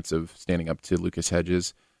greatest chance of standing up to Lucas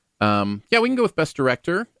Hedges. We can go with Best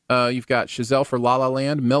Director. You've got Chazelle for La La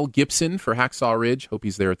Land, Mel Gibson for Hacksaw Ridge. Hope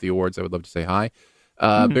he's there at the awards. I would love to say hi.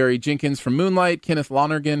 Barry Jenkins from Moonlight, Kenneth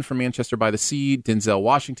Lonergan from Manchester by the Sea, Denzel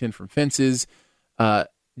Washington from Fences,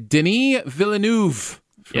 Denis Villeneuve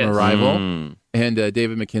from Arrival, and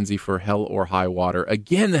David Mackenzie for Hell or High Water.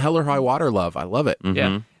 Again, the Hell or High Water love. I love it. Mm-hmm.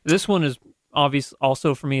 Yeah. This one is obvious.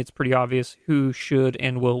 Also, for me, it's pretty obvious who should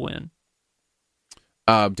and will win.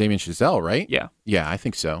 Damien Chazelle, right? Yeah. Yeah, I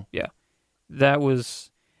think so. Yeah. That was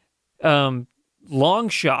long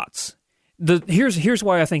shots. Here's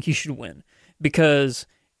why I think he should win. Because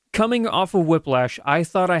coming off of Whiplash, I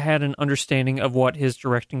thought I had an understanding of what his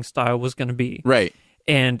directing style was going to be. Right.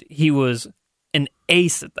 And he was an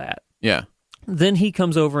ace at that. Yeah. Then he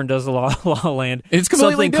comes over and does La La Land. It's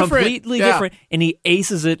completely something different. completely different, and he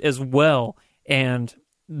aces it as well. And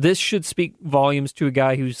this should speak volumes to a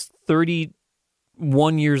guy who's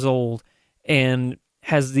 31 years old and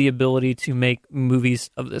has the ability to make movies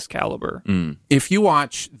of this caliber. If you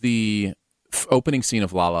watch the opening scene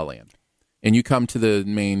of La La Land and you come to the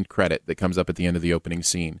main credit that comes up at the end of the opening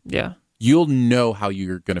scene, you'll know how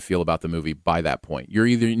you're going to feel about the movie by that point. You're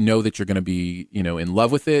either know that you're going to be, in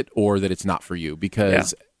love with it, or that it's not for you,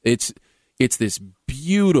 because it's this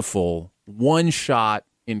beautiful one-shot,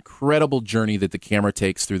 incredible journey that the camera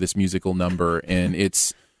takes through this musical number, and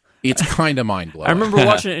it's kind of mind-blowing. I remember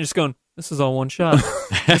watching it and just going, this is all one shot.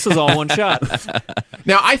 This is all one shot.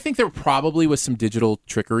 Now, I think there probably was some digital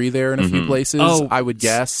trickery there in a few places, I would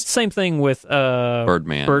guess. Same thing with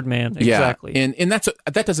Birdman. Birdman, exactly. Yeah, and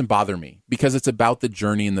that doesn't bother me, because it's about the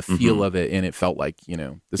journey and the feel of it, and it felt like,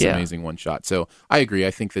 this amazing one shot. So I agree.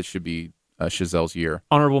 I think this should be Chazelle's year.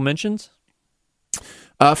 Honorable mentions?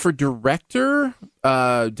 For director,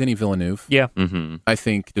 Denis Villeneuve. Yeah. I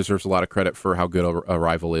think deserves a lot of credit for how good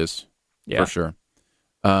Arrival is, for sure.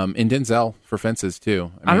 And Denzel for Fences,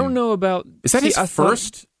 too. I don't know about... Is that his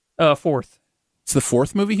first? Fourth. It's the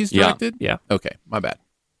fourth movie he's directed? Yeah. Okay, my bad.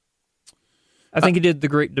 I think he did The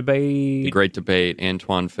Great Debate. The Great Debate,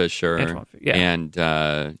 Antoine Fisher.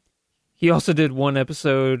 And... he also did one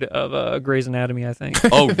episode of Grey's Anatomy, I think.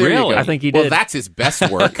 Oh, really? I think he did. Well, that's his best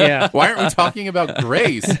work. Yeah. Why aren't we talking about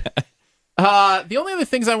Grey's? The only other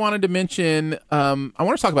things I wanted to mention, I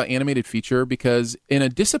want to talk about animated feature, because in a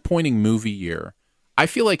disappointing movie year, I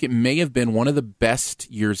feel like it may have been one of the best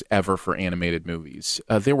years ever for animated movies.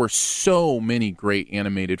 There were so many great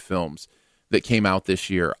animated films that came out this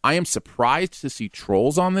year. I am surprised to see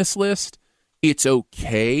Trolls on this list. It's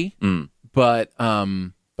okay, but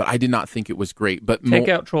I did not think it was great. But take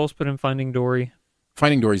out Trolls, put in Finding Dory.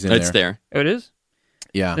 Finding Dory's in there. It's there. Oh, it is?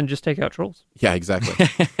 Yeah. Then just take out Trolls. Yeah, exactly.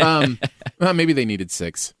 Maybe they needed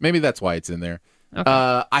 6. Maybe that's why it's in there. Okay.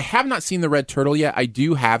 I have not seen The Red Turtle yet. I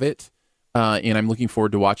do have it, and I'm looking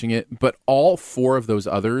forward to watching it. But all 4 of those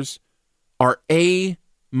others are A-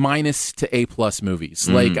 to A+ movies.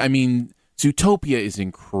 Like, I mean, Zootopia is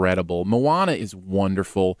incredible. Moana is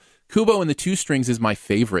wonderful. Kubo and the Two Strings is my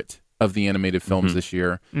favorite of the animated films this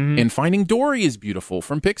year. And Finding Dory is beautiful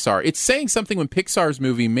from Pixar. It's saying something when Pixar's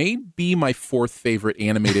movie may be my 4th favorite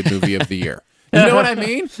animated movie of the year. You know what I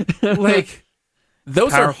mean? Like,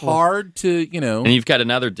 those Powerful. are hard to, And you've got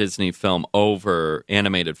another Disney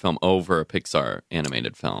animated film over a Pixar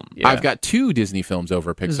animated film. Yeah. I've got 2 Disney films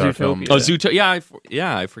over a Pixar Zootopia. film. Oh, Zootopia.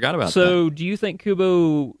 I forgot about that. So, do you think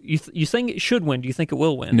Kubo? You think it should win? Do you think it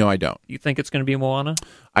will win? No, I don't. You think it's going to be Moana?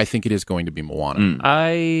 I think it is going to be Moana.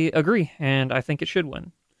 I agree, and I think it should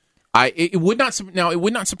win. It would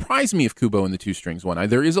not surprise me if Kubo and the Two Strings won.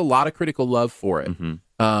 There is a lot of critical love for it,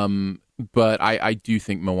 but I do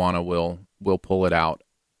think Moana will pull it out,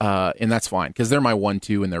 and that's fine, because they're my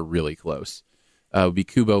 1-2, and they're really close. It would be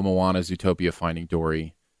Kubo, Moana, Zootopia, Finding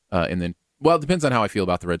Dory, and then, well, it depends on how I feel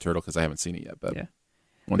about The Red Turtle, because I haven't seen it yet, but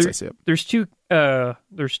once I see it.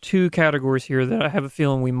 There's two categories here that I have a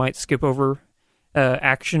feeling we might skip over.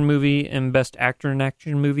 Action movie and Best Actor in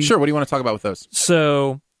Action Movie. Sure, what do you want to talk about with those?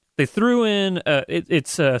 So they threw in,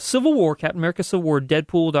 it's Civil War, Captain America Civil War,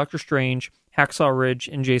 Deadpool, Doctor Strange, Hacksaw Ridge,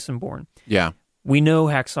 and Jason Bourne. Yeah. We know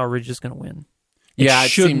Hacksaw Ridge is going to win. It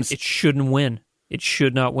shouldn't win. It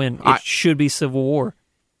should not win. It should be Civil War.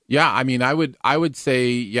 Yeah, I mean, I would say,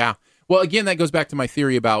 yeah. Well, again, that goes back to my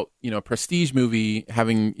theory about, a prestige movie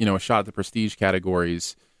having, a shot at the prestige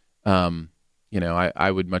categories.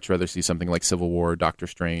 I would much rather see something like Civil War, Doctor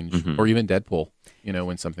Strange, or even Deadpool,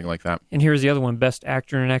 win something like that. And here's the other one, Best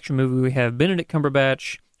Actor in an Action Movie. We have Benedict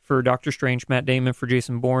Cumberbatch for Doctor Strange, Matt Damon for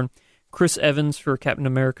Jason Bourne, Chris Evans for Captain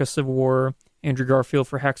America Civil War, Andrew Garfield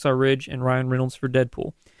for Hacksaw Ridge, and Ryan Reynolds for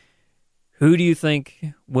Deadpool. Who do you think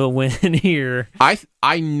will win here?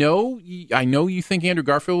 I know you think Andrew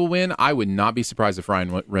Garfield will win. I would not be surprised if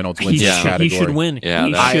Ryan Reynolds wins this category. He should win. Yeah,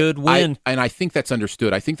 he should win. And I think that's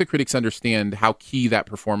understood. I think the critics understand how key that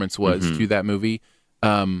performance was to that movie.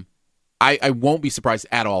 I won't be surprised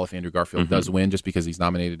at all if Andrew Garfield does win, just because he's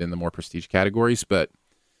nominated in the more prestige categories. But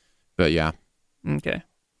yeah. Okay.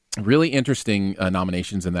 Really interesting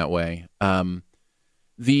nominations in that way.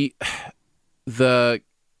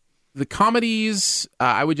 The comedies,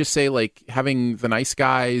 I would just say, like, having The Nice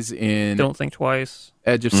Guys in Don't Think Twice,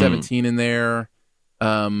 Edge of 17 in there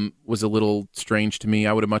was a little strange to me.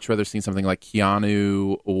 I would have much rather seen something like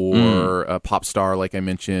Keanu or a Pop Star, like I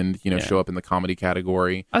mentioned, show up in the comedy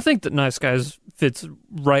category. I think that Nice Guys fits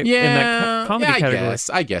right in that comedy category.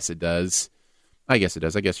 I guess it does. I guess it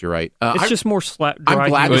does. I guess you're right. It's just more dry I'm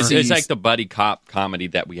glad humor. It's like the buddy cop comedy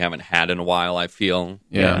that we haven't had in a while, I feel.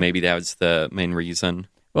 Yeah. Maybe that was the main reason.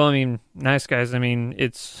 Well, I mean, Nice Guys. I mean,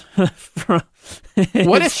 it's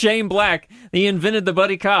What it's Shane Black. He invented the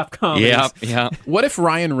buddy cop comedy. Yeah. What if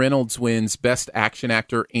Ryan Reynolds wins Best Action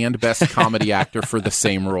Actor and Best Comedy Actor for the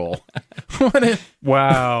same role? What if?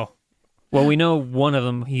 Wow. Well, we know one of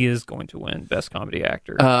them he is going to win Best Comedy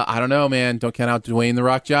Actor. I don't know, man. Don't count out Dwayne The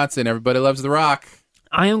Rock Johnson. Everybody loves The Rock.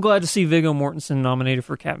 I am glad to see Viggo Mortensen nominated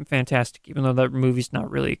for Captain Fantastic, even though that movie's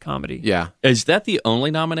not really a comedy. Yeah. Is that the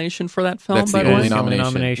only nomination for that film? That's by the way? only That's the only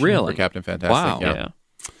nomination nomination. Really? for Captain Fantastic. Wow.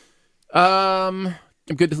 Yeah.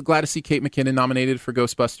 I'm glad to see Kate McKinnon nominated for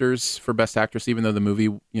Ghostbusters for Best Actress, even though the movie,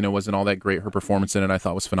 wasn't all that great. Her performance in it, I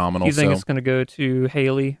thought, was phenomenal. Do you think it's going to go to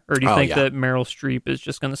Haley, or do you think yeah. that Meryl Streep is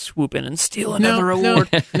just going to swoop in and steal another award?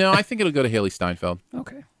 No, I think it'll go to Haley Steinfeld.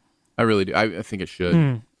 Okay. I really do. I think it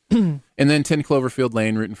should. And then 10 Cloverfield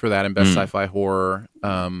Lane, rooting for that, and Best Sci-Fi Horror.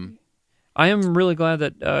 I am really glad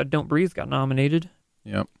that Don't Breathe got nominated.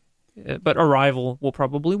 Yep. But Arrival will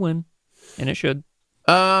probably win, and it should.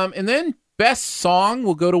 And then Best Song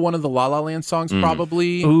will go to one of the La La Land songs,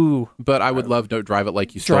 probably. Ooh. But I would love to Drive It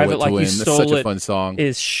Like You Stole Drive It It Like to You win. Stole That's such a It fun song.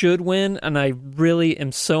 It should win, and I really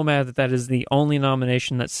am so mad that is the only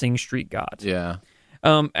nomination that Sing Street got. Yeah.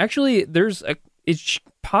 Actually, it's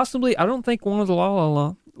possibly, I don't think one of the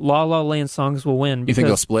La La Land songs will win. You think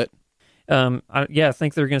they'll split? I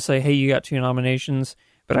think they're going to say, hey, you got 2 nominations,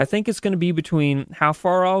 but I think it's going to be between How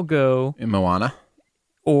Far I'll Go In Moana?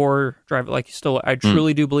 or Drive It Like You Stole It. I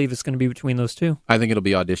truly do believe it's going to be between those two. I think it'll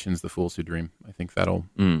be Auditions, The Fools Who Dream. I think that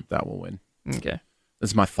will win. Okay.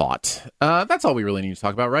 That's my thought. That's all we really need to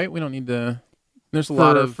talk about, right? We don't need to... There's a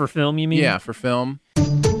lot of... For film, you mean? Yeah, for film.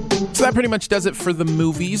 So that pretty much does it for the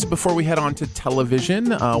movies. Before we head on to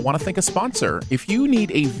television, I want to thank a sponsor. If you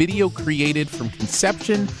need a video created from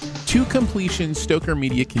conception to completion, Stoker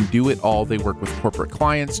Media can do it all. They work with corporate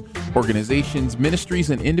clients, organizations, ministries,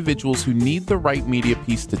 and individuals who need the right media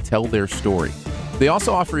piece to tell their story. They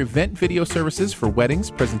also offer event video services for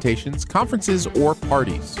weddings, presentations, conferences, or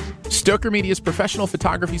parties. Stoker Media's professional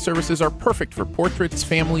photography services are perfect for portraits,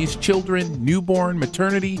 families, children, newborn,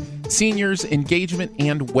 maternity, seniors, engagement,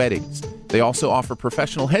 and weddings. They also offer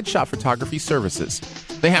professional headshot photography services.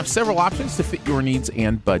 They have several options to fit your needs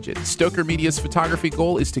and budget. Stoker Media's photography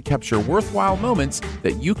goal is to capture worthwhile moments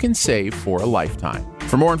that you can save for a lifetime.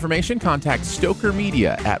 For more information, contact Stoker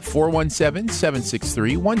Media at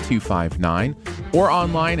 417-763-1259 or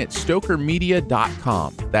online at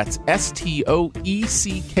stokermedia.com. That's STOECKER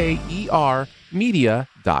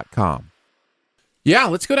media.com. Yeah,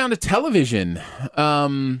 let's go down to television.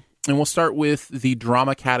 And we'll start with the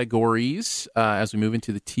drama categories as we move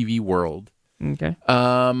into the TV world. Okay.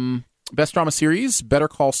 Best drama series, Better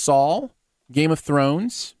Call Saul, Game of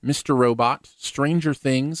Thrones, Mr. Robot, Stranger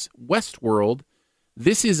Things, Westworld,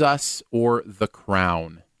 This Is Us, or The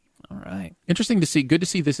Crown. All right. Interesting to see. Good to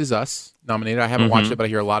see This Is Us nominated. I haven't watched it, but I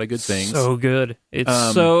hear a lot of good things. So good.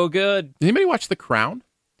 It's so good. Did anybody watch The Crown?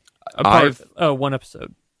 One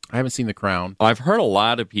episode. I haven't seen The Crown. I've heard a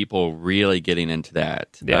lot of people really getting into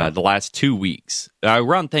that the last 2 weeks.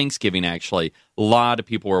 Around Thanksgiving, actually, a lot of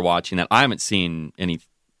people were watching that. I haven't seen any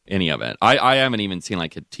of it. I haven't even seen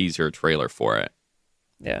like a teaser or trailer for it.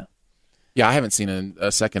 Yeah. Yeah, I haven't seen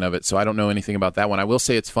a second of it, so I don't know anything about that one. I will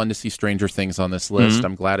say it's fun to see Stranger Things on this list.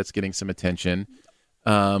 I'm glad it's getting some attention.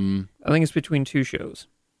 I think it's between 2 shows.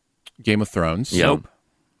 Game of Thrones. Yep. Nope.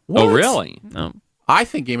 Oh, really? No. I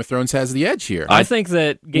think Game of Thrones has the edge here. I think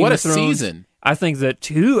that Game what of Thrones... What a season. I think that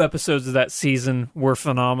 2 episodes of that season were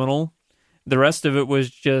phenomenal. The rest of it was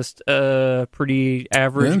just a pretty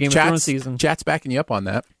average Game of Thrones season. Chat's backing you up on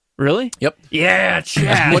that. Really? Yep. Yeah,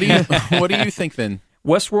 chat. What do you think then?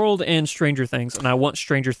 Westworld and Stranger Things, and I want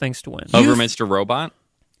Stranger Things to win. Over Mr. Robot?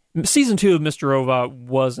 Season 2 of Mr. Robot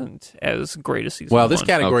wasn't as great as season 1. Well, this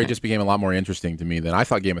category just became a lot more interesting to me than I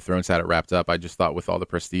thought. Game of Thrones had it wrapped up. I just thought with all the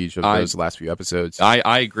prestige of those last few episodes.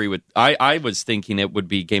 I agree with... I was thinking it would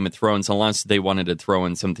be Game of Thrones unless they wanted to throw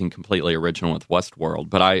in something completely original with Westworld.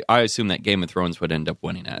 But I assume that Game of Thrones would end up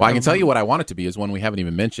winning it. Well, I can tell you what I want it to be is one we haven't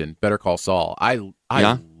even mentioned, Better Call Saul. I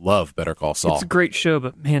love Better Call Saul. It's a great show,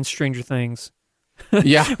 but man, Stranger Things.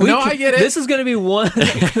 Yeah. I get it. This is going to be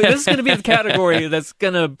this is going to be the category that's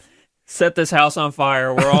going to set this house on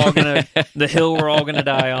fire. We're all going to the hill we're all going to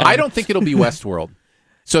die on. I don't think it'll be Westworld.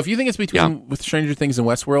 So if you think it's between with Stranger Things and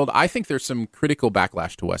Westworld, I think there's some critical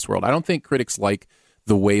backlash to Westworld. I don't think critics like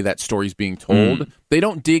the way that story's being told. They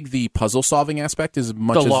don't dig the puzzle solving aspect as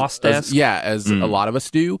much as Lost-esque. as a lot of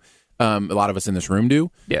us do. A lot of us in this room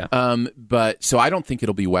do. Yeah. But so I don't think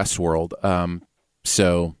it'll be Westworld.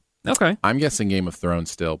 So Okay. I'm guessing Game of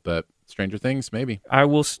Thrones still, but Stranger Things, maybe.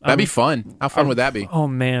 That'd be fun. How fun would that be? Oh,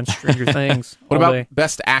 man, Stranger Things. What about day.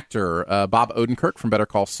 Best Actor? Bob Odenkirk from Better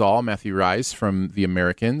Call Saul, Matthew Rhys from The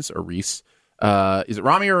Americans, or Reese. Is it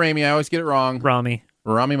Rami or Rami? I always get it wrong. Rami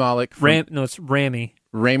Malek. No, it's Rami.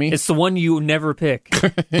 Rami? It's the one you never pick.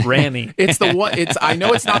 Rami. It's the one. I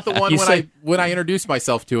know it's not the one when I introduced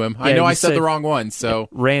myself to him. I know I said the wrong one. So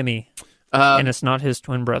Rami. And it's not his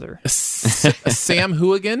twin brother. Sam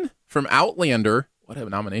Hooligan from Outlander. What a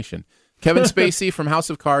nomination. Kevin Spacey from House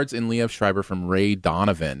of Cards and Liev Schreiber from Ray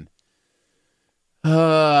Donovan.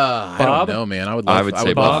 I don't know, man. I would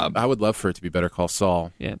say Bob. I would love for it to be Better Call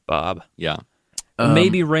Saul. Yeah, Bob. Yeah.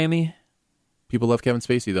 Maybe Rami. People love Kevin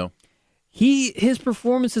Spacey, though. His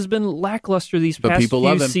performance has been lackluster these past people few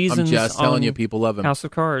love him. seasons. I'm just telling you, people love him. House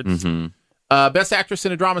of Cards. Mm-hmm. Best Actress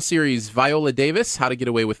in a Drama Series, Viola Davis, How to Get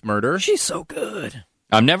Away with Murder. She's so good.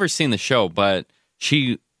 I've never seen the show, but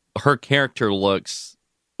her character looks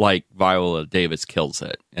like Viola Davis kills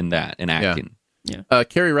it in acting. Yeah.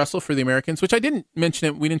 Carrie Russell for The Americans, which I didn't mention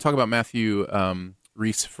it. We didn't talk about Matthew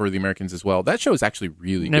Reese for The Americans as well. That show is actually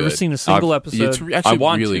really good. Never seen a single episode. It's actually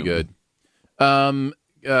really good.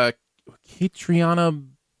 Catriona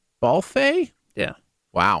Balfe? Yeah.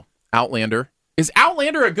 Wow. Outlander. Is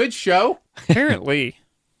Outlander a good show? Apparently.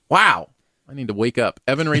 Wow. I need to wake up.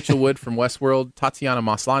 Evan Rachel Wood from Westworld, Tatiana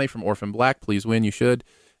Maslany from Orphan Black, Please Win, You Should,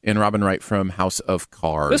 and Robin Wright from House of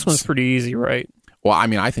Cards. This one's pretty easy, right? Well, I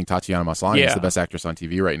mean, I think Tatiana Maslany is the best actress on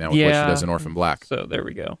TV right now with what she does in Orphan Black. So there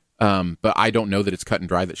we go. But I don't know that it's cut and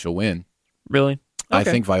dry that she'll win. Really? Okay. I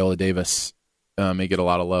think Viola Davis may get a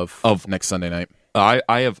lot of love next Sunday night. I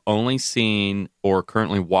have only seen or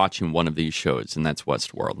currently watching one of these shows, and that's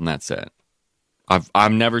Westworld, and that's it.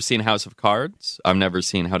 I've never seen House of Cards. I've never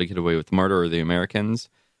seen How to Get Away with Murder or The Americans.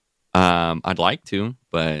 I'd like to,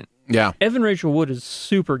 but yeah. Evan Rachel Wood is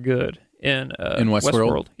super good in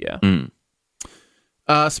Westworld. Yeah.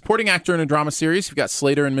 Supporting actor in a drama series, you've got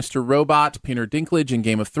Slater in Mr. Robot, Peter Dinklage in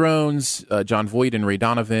Game of Thrones, John Voight in Ray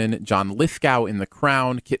Donovan, John Lithgow in The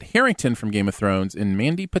Crown, Kit Harington from Game of Thrones, and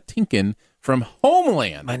Mandy Patinkin from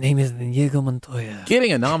Homeland. My name is Diego Montoya.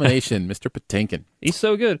 Getting a nomination, Mr. Patinkin. He's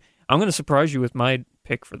so good. I'm going to surprise you with my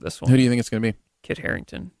pick for this one. Who do you think it's going to be? Kit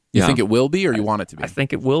Harington. You think it will be, or you want it to be? I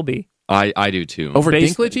think it will be. I do too. Over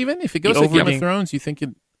Dinklage, even? If it goes to Game of Thrones, you think it...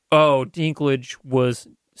 Oh, Dinklage was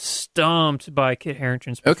stomped by Kit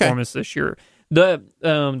Harington's performance this year. The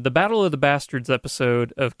Battle of the Bastards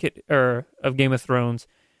episode of Game of Thrones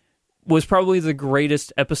was probably the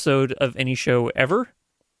greatest episode of any show ever,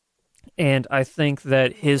 and I think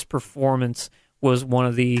that his performance was one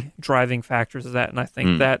of the driving factors of that, and I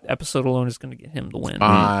think that episode alone is going to get him the win.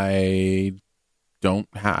 I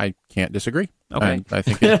can't disagree. Okay. I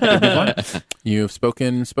think it'd be fun. You have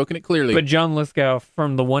spoken it clearly. But John Lithgow,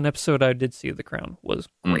 from the one episode I did see of The Crown, was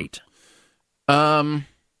great. All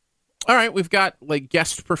right, we've got like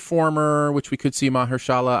guest performer, which we could see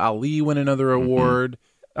Mahershala Ali win another award.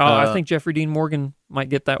 I think Jeffrey Dean Morgan might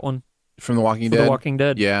get that one. From The Walking Dead? The Walking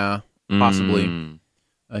Dead. Yeah, possibly.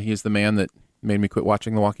 He is the man that made me quit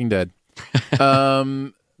watching The Walking Dead.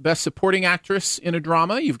 Best supporting actress in a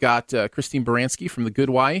drama, you've got Christine Baranski from The Good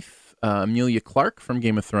Wife, Emilia Clarke from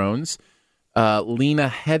Game of Thrones, Lena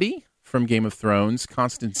Headey from Game of Thrones,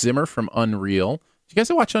 Constance Zimmer from Unreal. Did you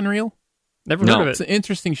guys watch Unreal? Never heard of it. It's an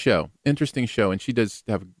interesting show, and she does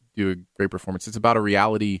do a great performance. It's about a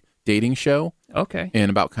reality dating show. Okay. And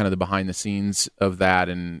about kind of the behind the scenes of that,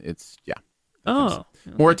 and it's, yeah. Oh.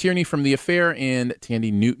 Maura Tierney from The Affair and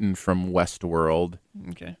Tandy Newton from Westworld.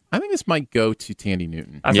 Okay. I think this might go to Tandy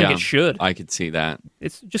Newton. I think it should. I could see that.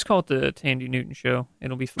 It's just call it the Tandy Newton Show.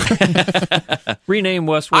 It'll be fun. Rename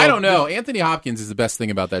Westworld. I don't know. Anthony Hopkins is the best thing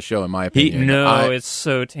about that show, in my opinion. It's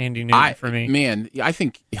so Tandy Newton for me. Man, I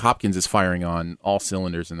think Hopkins is firing on all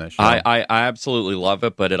cylinders in that show. I absolutely love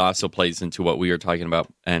it, but it also plays into what we were talking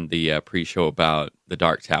about and the pre-show about the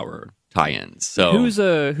Dark Tower tie-ins. So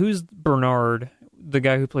who's Bernard? The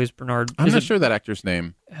guy who plays Bernard. I'm not sure that actor's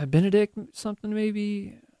name. Benedict something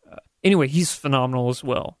maybe. Anyway, he's phenomenal as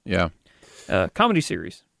well. Yeah. Comedy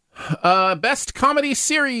series. Best comedy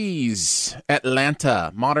series: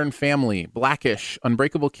 Atlanta, Modern Family, Blackish,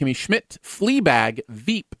 Unbreakable Kimmy Schmidt, Fleabag,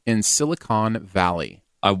 Veep, and Silicon Valley.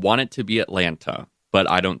 I want it to be Atlanta, but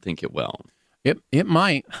I don't think it will. It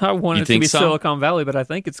might. I want it to be Silicon Valley, but I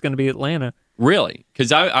think it's going to be Atlanta. Really?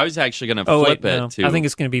 Because I was actually going to flip it to... I think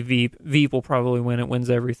it's going to be Veep. Veep will probably win. It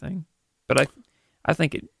wins everything. But I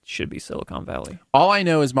think it should be Silicon Valley. All I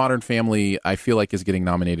know is Modern Family, I feel like, is getting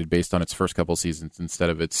nominated based on its first couple seasons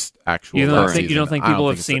instead of its actual season. You don't think people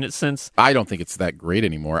have seen it since? I don't think it's that great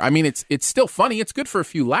anymore. I mean, it's still funny. It's good for a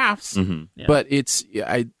few laughs, but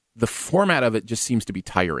the format of it just seems to be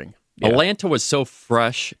tiring. Yeah. Atlanta was so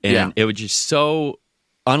fresh, and it was just so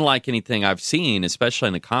unlike anything I've seen, especially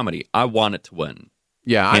in the comedy. I want it to win.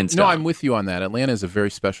 Yeah, I'm with you on that. Atlanta is a very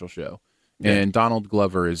special show, and Donald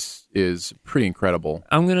Glover is pretty incredible.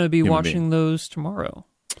 I'm going to be watching those tomorrow.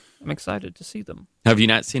 I'm excited to see them. Have you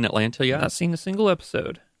not seen Atlanta yet? Not seen a single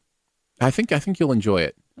episode. I think you'll enjoy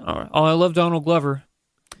it. All right. Oh, I love Donald Glover.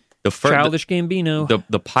 Childish Gambino.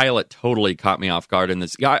 The pilot totally caught me off guard in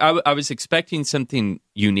this. I was expecting something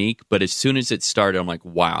unique, but as soon as it started, I'm like,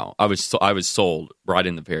 wow! I was sold right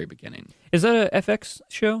in the very beginning. Is that a FX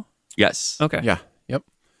show? Yes. Okay. Yeah. Yep.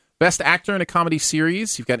 Best actor in a comedy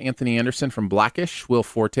series. You've got Anthony Anderson from Blackish, Will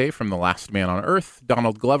Forte from The Last Man on Earth,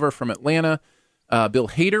 Donald Glover from Atlanta, Bill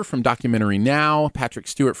Hader from Documentary Now, Patrick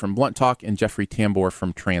Stewart from Blunt Talk, and Jeffrey Tambor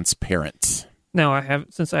from Transparent. Now,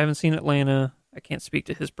 since I haven't seen Atlanta, I can't speak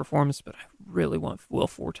to his performance, but I really want Will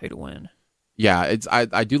Forte to win. Yeah,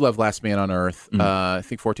 I do love Last Man on Earth. I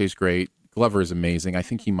think Forte's great. Glover is amazing. I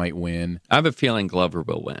think he might win. I have a feeling Glover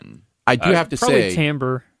will win. I do have to say...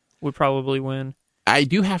 Tambor would probably win. I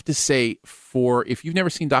do have to say, if you've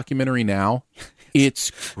never seen Documentary Now,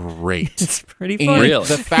 it's great. It's pretty fun. Really?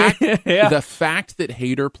 The fact that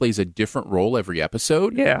Hader plays a different role every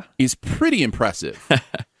episode is pretty impressive.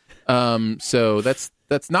 So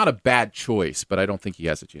that's not a bad choice, but I don't think he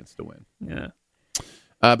has a chance to win.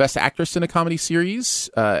 Yeah. Best Actress in a Comedy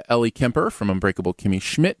Series, Ellie Kemper from Unbreakable Kimmy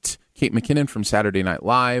Schmidt, Kate McKinnon from Saturday Night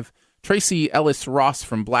Live, Tracy Ellis Ross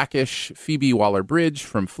from Blackish, Phoebe Waller-Bridge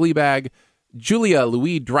from Fleabag, Julia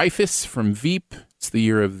Louis-Dreyfus from Veep, it's the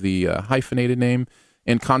year of the hyphenated name,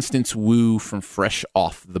 and Constance Wu from Fresh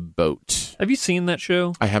Off the Boat. Have you seen that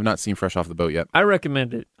show? I have not seen Fresh Off the Boat yet. I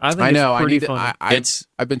recommend it. I think it's pretty funny.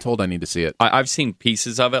 I've been told I need to see it. I've seen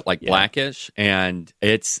pieces of it, like Blackish, and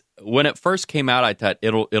it's when it first came out, I thought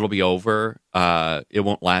it'll be over. It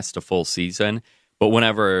won't last a full season. But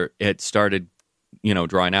whenever it started,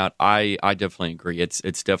 drawing out, I definitely agree.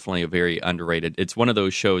 It's definitely a very underrated. It's one of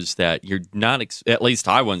those shows that you're not, at least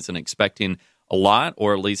I wasn't expecting a lot,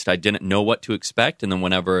 or at least I didn't know what to expect. And then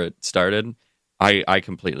whenever it started, I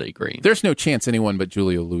completely agree. There's no chance anyone but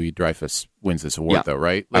Julia Louis-Dreyfus wins this award, though,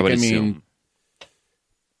 right? I would assume.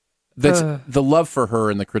 The love for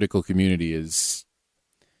her in the critical community is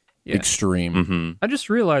extreme. Mm-hmm. I just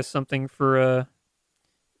realized something for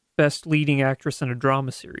Best Leading Actress in a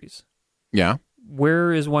Drama Series. Yeah.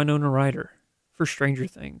 Where is Winona Ryder for Stranger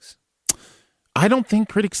Things? I don't think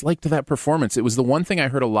critics liked that performance. It was the one thing I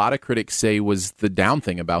heard a lot of critics say was the down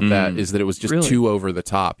thing about that, is that it was just too over the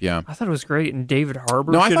top. Yeah, I thought it was great, and David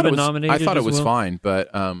Harbour should have been nominated. I thought it was fine,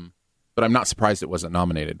 but I'm not surprised it wasn't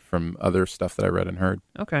nominated from other stuff that I read and heard.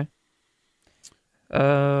 Okay.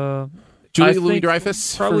 Julia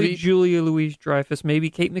Louis-Dreyfus? Probably Julia Louis-Dreyfus. Maybe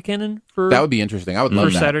Kate McKinnon for... That would be interesting. I would love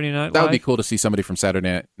that. For Saturday Night Live. That would be cool to see somebody from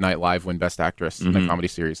Saturday Night Live win Best Actress in a comedy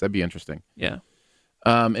series. That'd be interesting. Yeah.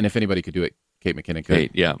 And if anybody could do it, Kate McKinnon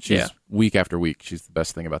could. She's week after week. She's the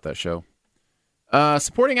best thing about that show.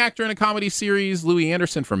 Supporting actor in a comedy series, Louis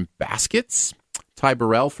Anderson from Baskets, Ty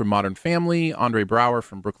Burrell from Modern Family, Andre Braugher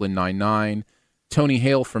from Brooklyn Nine-Nine, Tony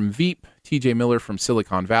Hale from Veep, TJ Miller from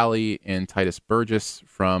Silicon Valley, and Titus Burgess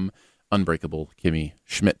from Unbreakable Kimmy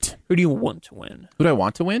Schmidt. Who do you want to win? Who do I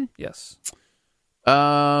want to win? Yes.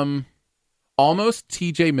 Almost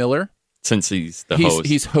TJ Miller. Since he's the host.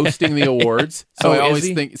 He's hosting the awards. So I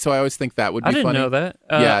always think that would be funny. I didn't know that.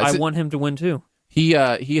 I want him to win too. He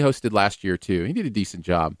hosted last year too. He did a decent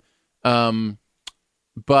job. But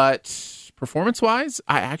performance-wise,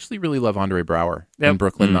 I actually really love Andre Braugher in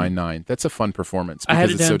Brooklyn Nine-Nine. That's a fun performance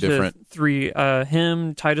because it's so different. Three,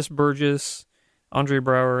 him, Titus Burgess, Andre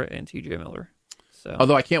Braugher, and TJ Miller. So,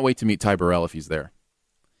 although I can't wait to meet Ty Burrell if he's there.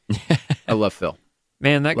 I love Phil.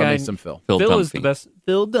 Man, that guy. Some Phil. Phil is the best.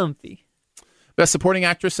 Phil Dunphy. Best Supporting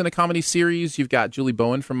Actress in a Comedy Series, you've got Julie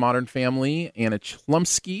Bowen from Modern Family, Anna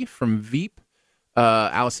Chlumsky from Veep,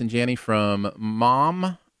 Allison Janney from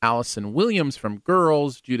Mom, Allison Williams from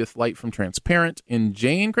Girls, Judith Light from Transparent, and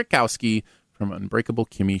Jane Krakowski from Unbreakable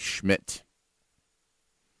Kimmy Schmidt.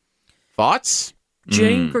 Thoughts?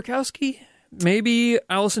 Jane Krakowski? Maybe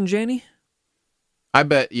Allison Janney? I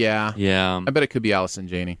bet, yeah. Yeah. I bet it could be Allison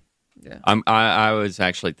Janney. Yeah. I was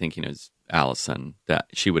actually thinking it was Allison that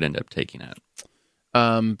she would end up taking it.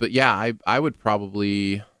 But yeah, I would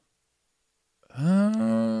probably.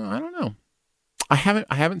 I don't know. I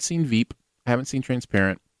haven't seen Veep. I haven't seen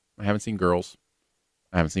Transparent. I haven't seen Girls.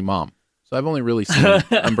 I haven't seen Mom. So I've only really seen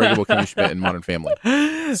Unbreakable Kimmy Schmidt and Modern Family.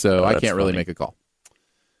 So I can't really make a call.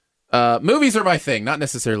 Movies are my thing, not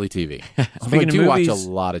necessarily TV. I do watch a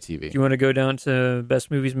lot of TV. Do you want to go down to best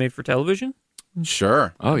movies made for television?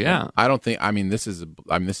 Sure. Oh yeah. I don't think. I mean, this is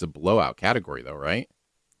a blowout category, though, right?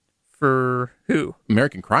 For who?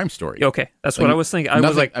 American Crime Story. Okay, that's what I was thinking. I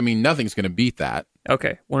was like, I mean, nothing's going to beat that.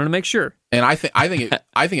 Okay, wanted to make sure. And I think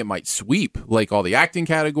it might sweep like all the acting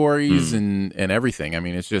categories and everything. I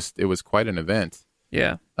mean, it was quite an event.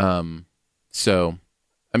 Yeah. So,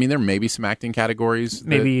 I mean, there may be some acting categories.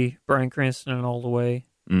 Maybe Bryan Cranston and All the Way.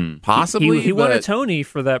 Possibly. He won a Tony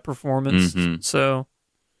for that performance. So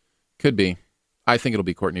could be. I think it'll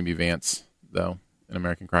be Courtney B. Vance though in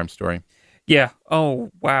American Crime Story. Yeah.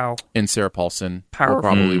 Oh wow. And Sarah Paulson Powerful. will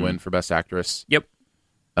probably win for Best Actress. Yep.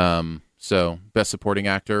 So Best Supporting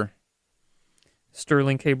Actor.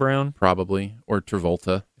 Sterling K. Brown. Probably. Or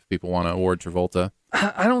Travolta, if people want to award Travolta.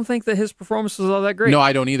 I don't think that his performance was all that great. No,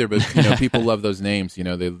 I don't either, but people love those names,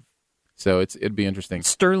 so it'd be interesting.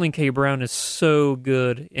 Sterling K. Brown is so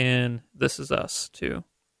good in This Is Us too.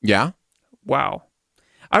 Yeah? Wow.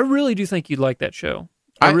 I really do think you'd like that show.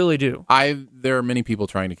 I really do. There are many people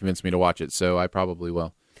trying to convince me to watch it, so I probably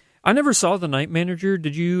will. I never saw The Night Manager.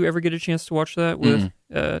 Did you ever get a chance to watch that with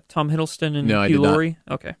Tom Hiddleston and Hugh Laurie?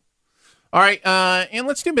 Okay. All right, and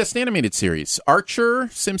let's do Best Animated Series. Archer,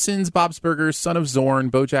 Simpsons, Bob's Burgers, Son of Zorn,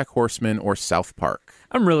 BoJack Horseman, or South Park.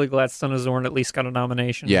 I'm really glad Son of Zorn at least got a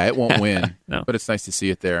nomination. Yeah, it won't win, No. But it's nice to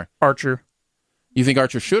see it there. Archer. You think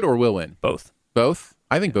Archer should or will win? Both. Both?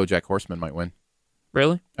 I think BoJack Horseman might win.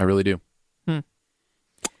 Really? I really do.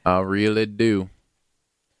 I really do.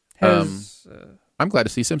 I'm glad to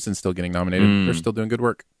see Simpsons still getting nominated. They're still doing good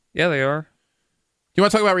work. Yeah, they are. Do you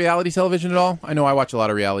want to talk about reality television at all? I know I watch a lot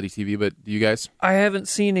of reality TV, but do you guys? I haven't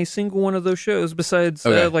seen a single one of those shows besides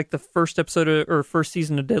like the first episode or first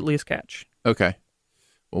season of Deadliest Catch. Okay.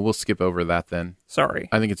 Well, we'll skip over that then. Sorry.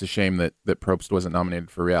 I think it's a shame that Probst wasn't nominated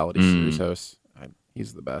for reality series host.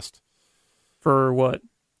 He's the best. For what?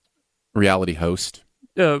 Reality host.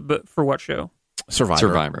 But for what show?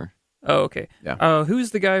 Survivor. Oh, okay. Yeah.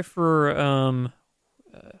 Who's the guy for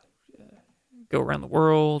Go Around the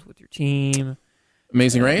World with Your Team?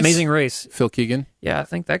 Amazing Race? Amazing Race. Phil Keegan? Yeah, I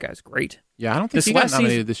think that guy's great. Yeah, I don't think he got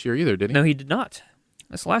nominated this year either, did he? No, he did not.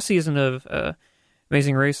 This last season of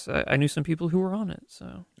Amazing Race, I knew some people who were on it.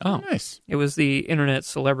 So nice. It was the internet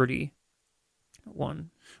celebrity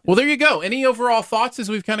one. Well, there you go. Any overall thoughts as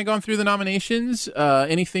we've kind of gone through the nominations?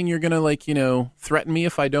 Anything you're going to, threaten me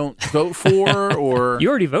if I don't vote for? Or You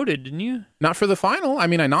already voted, didn't you? Not for the final. I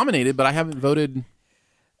mean, I nominated, but I haven't voted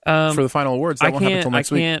for the final awards. That won't happen until next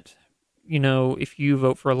week. I can't, if you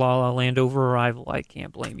vote for La La Land over Arrival, I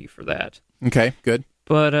can't blame you for that. Okay, good.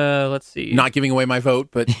 But let's see. Not giving away my vote,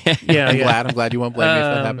 but I'm glad you won't blame me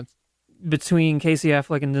if that happens. Between Casey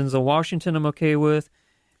Affleck and Denzel Washington, I'm okay with.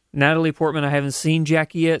 Natalie Portman, I haven't seen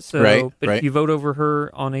Jackie yet, so if you vote over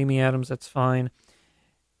her on Amy Adams, that's fine.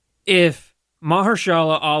 If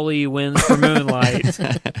Mahershala Ali wins for Moonlight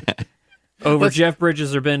over Jeff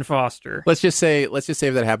Bridges or Ben Foster, let's just say if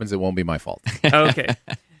that happens, it won't be my fault. Okay.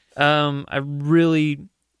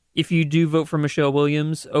 If you do vote for Michelle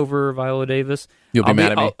Williams over Viola Davis, you'll be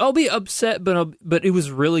mad at me. I'll be upset, but it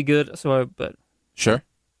was really good. Sure.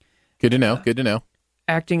 Good to know. Good to know.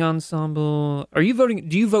 Acting ensemble. Are you voting?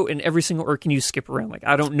 Do you vote in every single, or can you skip around? Like,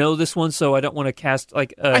 I don't know this one, so I don't want to cast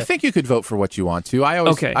like. I think you could vote for what you want to. I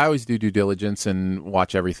always do due diligence and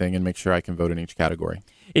watch everything and make sure I can vote in each category.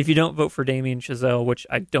 If you don't vote for Damien Chazelle, which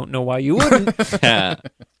I don't know why you wouldn't,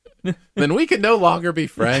 then we can no longer be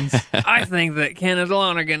friends. I think that Kenneth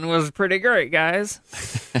Lonergan was pretty great, guys.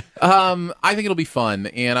 I think it'll be fun,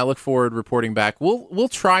 and I look forward to reporting back. We'll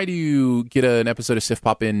try to get an episode of Sif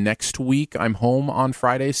Pop in next week. I'm home on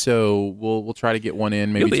Friday, so we'll try to get one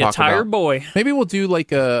in. Maybe You'll be a tired boy. Maybe we'll do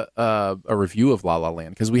like a review of La La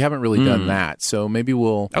Land because we haven't really done that. So maybe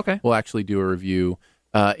we'll actually do a review.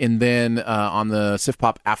 And then on the Sif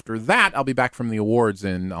Pop after that, I'll be back from the awards,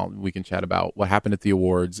 and we can chat about what happened at the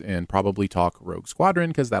awards and probably talk Rogue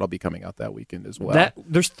Squadron because that'll be coming out that weekend as well.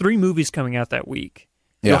 There's 3 movies coming out that week.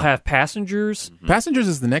 Yeah. You'll have Passengers. Mm-hmm. Passengers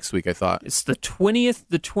is the next week, I thought. It's the 20th,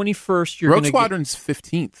 the 21st. Rogue Squadron's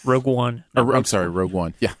 15th. Rogue One. I'm sorry, Rogue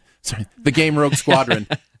One. Yeah, sorry. The game Rogue Squadron.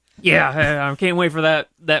 Yeah, I can't wait for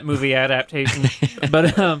that movie adaptation.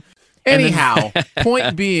 But anyhow,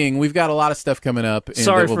 point being, we've got a lot of stuff coming up. And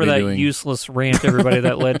sorry for that useless rant, everybody,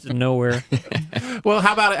 that led to nowhere. Well,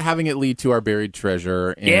 how about having it lead to our buried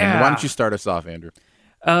treasure? And why don't you start us off, Andrew?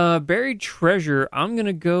 Buried treasure, I'm going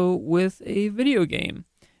to go with a video game.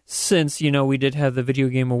 Since, we did have the Video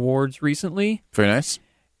Game Awards recently. Very nice.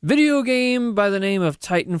 Video game by the name of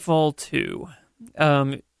Titanfall 2.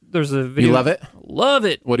 There's a video. You love it? Love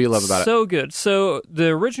it. What do you love about it? So good. So the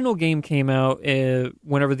original game came out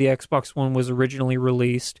whenever the Xbox One was originally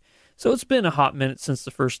released. So it's been a hot minute since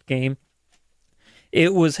the first game.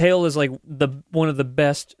 It was hailed as like one of the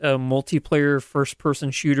best multiplayer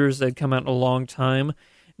first-person shooters that had come out in a long time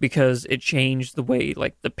because it changed the way,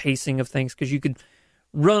 like the pacing of things, because you could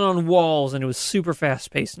run on walls and it was super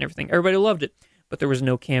fast-paced and everything. Everybody loved it, but there was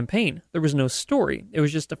no campaign. There was no story. It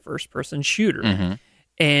was just a first-person shooter. Mm-hmm.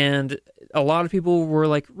 And a lot of people were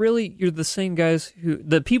like, really? You're the same guys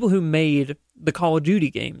the people who made the Call of Duty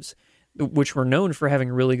games, which were known for having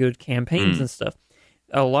really good campaigns and stuff.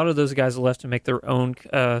 A lot of those guys left to make their own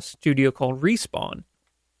studio called Respawn.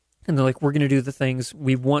 And they're like, we're going to do the things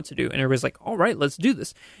we want to do. And everybody's like, all right, let's do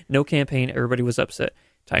this. No campaign. Everybody was upset.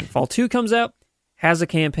 Titanfall 2 comes out, has a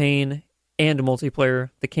campaign and a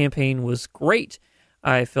multiplayer. The campaign was great.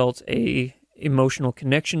 I felt a emotional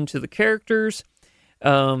connection to the characters.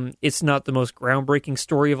 It's not the most groundbreaking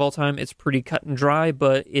story of all time. It's pretty cut and dry,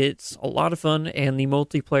 but it's a lot of fun. And the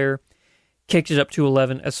multiplayer kicked it up to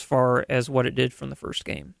 11 as far as what it did from the first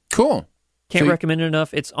game. Cool. Can't recommend it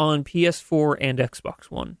enough. It's on PS4 and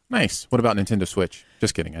Xbox One. Nice. What about Nintendo Switch?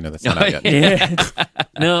 Just kidding. I know that's not out yet. Yeah.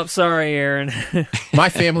 No, sorry, Aaron. My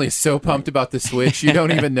family is so pumped about the Switch. You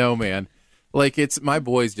don't even know, man. Like, my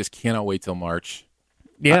boys just cannot wait till March.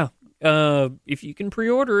 Yeah. If you can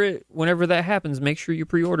pre-order it, whenever that happens, make sure you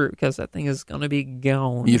pre-order it because that thing is going to be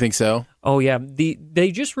gone. You think so? Oh, yeah.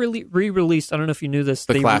 They just re-released, I don't know if you knew this.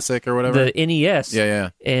 The Classic or whatever? The NES. Yeah.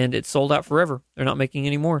 And it sold out forever. They're not making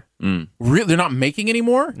any more. Really? They're not making any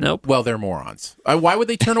more? Nope. Well, they're morons. Why would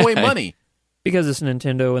they turn away money? Because it's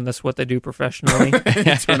Nintendo and that's what they do professionally.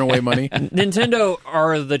 Turn away money? Nintendo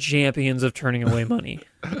are the champions of turning away money.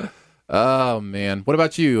 Oh, man. What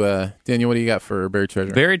about you, Daniel? What do you got for Buried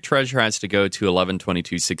Treasure? Buried Treasure has to go to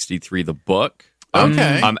 11/22/63, the book.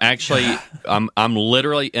 Okay. I'm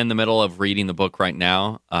literally in the middle of reading the book right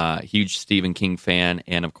now. Huge Stephen King fan,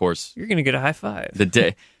 and of course, you're gonna get a high five. The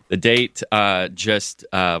date,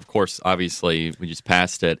 of course, obviously we just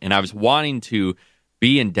passed it, and I was wanting to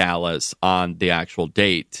be in Dallas on the actual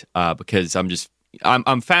date because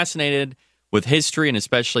I'm fascinated with history and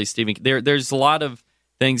especially Stephen. There's a lot of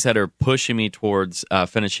things that are pushing me towards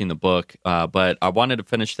finishing the book, but I wanted to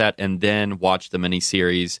finish that and then watch the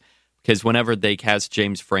miniseries because whenever they cast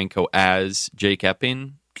James Franco as Jake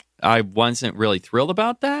Epping, I wasn't really thrilled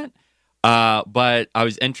about that, but I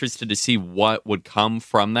was interested to see what would come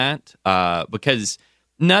from that because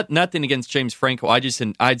nothing against James Franco. I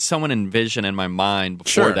had someone envision in my mind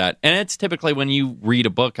before that, and it's typically when you read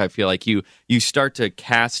a book, I feel like you start to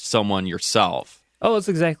cast someone yourself. Oh, it's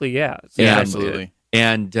exactly absolutely.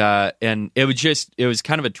 And it was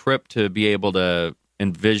kind of a trip to be able to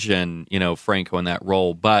envision, Franco in that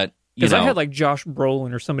role. But because I had like Josh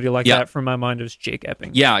Brolin or somebody like that from my mind as Jake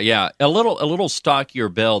Epping. Yeah, a little stockier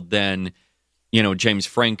build than James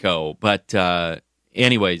Franco. But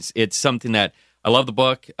anyways, it's something that I love the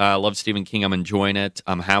book. I love Stephen King. I'm enjoying it.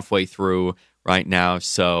 I'm halfway through right now,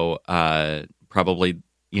 so probably.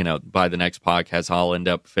 By the next podcast, I'll end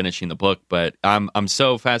up finishing the book. But I'm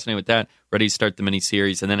so fascinated with that. Ready to start the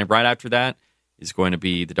miniseries, and then right after that is going to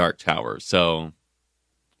be The Dark Tower. So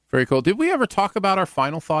very cool. Did we ever talk about our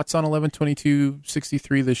final thoughts on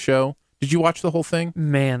 11/22/63, the show? Did you watch the whole thing?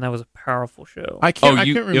 Man, that was a powerful show. I can't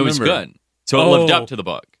remember. It was good. So it lived up to the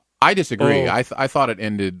book. I disagree. I thought it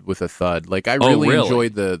ended with a thud. Like I really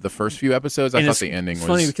enjoyed the first few episodes. I thought the ending was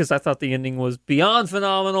funny because I thought the ending was beyond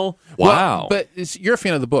phenomenal. Wow! Well, but you're a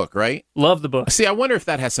fan of the book, right? Love the book. See, I wonder if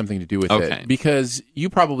that has something to do with it because you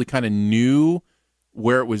probably kind of knew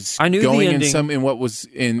where it was going in what was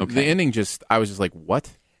in the ending. I was just like,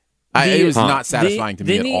 what? It was not satisfying to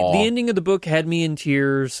me at all. The ending of the book had me in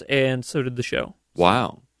tears, and so did the show.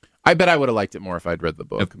 Wow! I bet I would have liked it more if I'd read the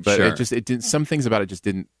book, but it didn't. Some things about it just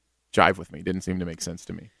didn't jive with me. It didn't seem to make sense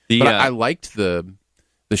to me. But I liked the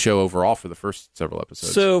show overall for the first several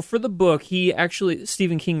episodes. So for the book,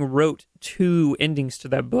 Stephen King wrote 2 endings to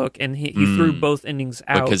that book, and he threw both endings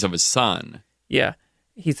out because of his son. Yeah,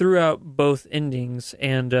 he threw out both endings,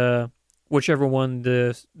 and whichever one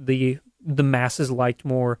the masses liked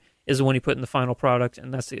more is the one he put in the final product,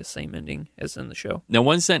 and that's the same ending as in the show. Now,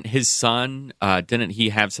 wasn't his son? Didn't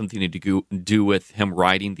he have something to do with him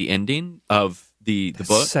writing the ending of the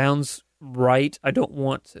book? Sounds right. I don't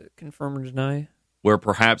want to confirm or deny. Where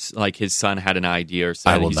perhaps like his son had an idea or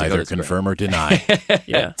something. I will neither confirm or deny.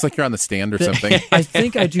 Yeah. It's like you're on the stand or something. I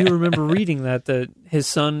think I do remember reading that his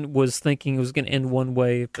son was thinking it was going to end one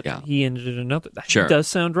way, but he ended it another. That does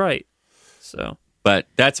sound right. So, but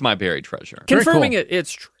that's my buried treasure. Confirming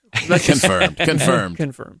it's true. Confirmed.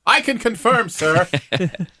 Confirmed. I can confirm, sir.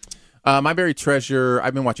 My buried treasure,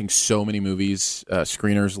 I've been watching so many movies,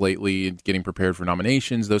 screeners lately, getting prepared for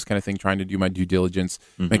nominations, those kind of things, trying to do my due diligence,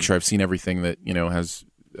 make sure I've seen everything that, has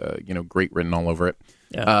great written all over it.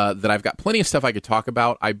 Yeah. That I've got plenty of stuff I could talk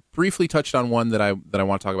about. I briefly touched on one that I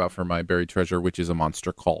want to talk about for my buried treasure, which is A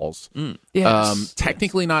Monster Calls. Yes.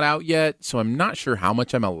 Technically not out yet, so I'm not sure how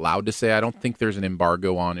much I'm allowed to say. I don't think there's an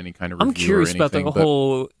embargo on any kind of review. I'm curious or about anything, the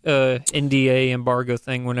whole NDA embargo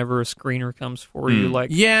thing whenever a screener comes for you.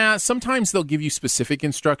 Yeah, sometimes they'll give you specific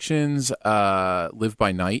instructions. Live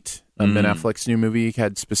by Night, Ben Affleck's new movie,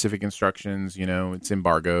 had specific instructions. It's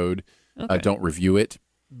embargoed. Okay. Don't review it.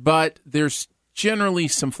 But there's generally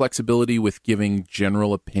some flexibility with giving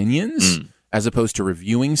general opinions as opposed to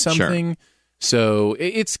reviewing something. Sure. So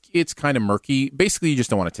it's kind of murky. Basically, you just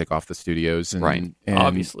don't want to tick off the studios. And, Right. And,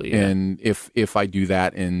 Obviously, yeah. And if I do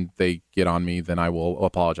that and they get on me, then I will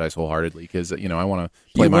apologize wholeheartedly because, I want to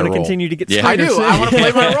play my role. You want to continue to get I do. screeners. I want to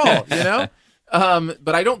play my role,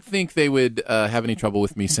 But I don't think they would have any trouble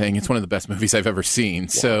with me saying it's one of the best movies I've ever seen.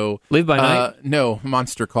 So Live by Night? No,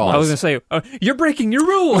 Monster Calls. I was going to say, you're breaking your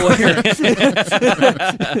rule here.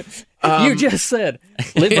 You just said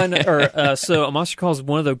Live by Night. So A Monster Calls is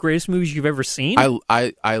one of the greatest movies you've ever seen? I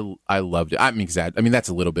loved it. That's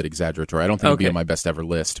a little bit exaggeratory. I don't think it'd be on my best ever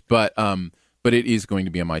list, but it is going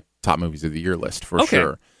to be on my top movies of the year list for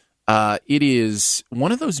sure. It is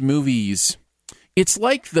one of those movies. It's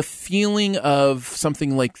like the feeling of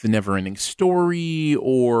something like The Neverending Story,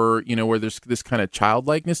 or where there's this kind of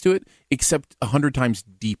childlikeness to it, except 100 times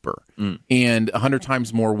deeper and 100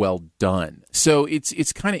 times more well done. So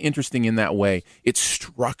it's kind of interesting in that way. It's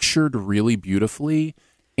structured really beautifully,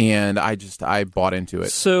 and I bought into it.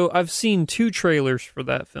 So I've seen 2 trailers for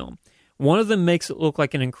that film. One of them makes it look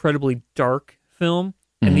like an incredibly dark film,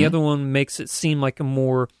 and the other one makes it seem like a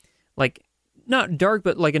more not dark,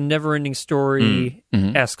 but like a Never-Ending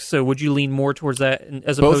Story-esque. So would you lean more towards that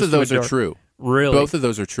as opposed to Both of those dark? are true. Really? Both of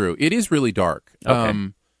those are true. It is really dark.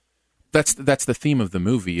 Okay. That's the theme of the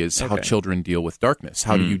movie is how children deal with darkness.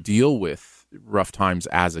 How do you deal with rough times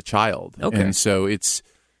as a child? Okay. And so it's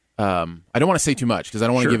I don't want to say too much because I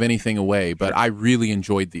don't want to give anything away, but I really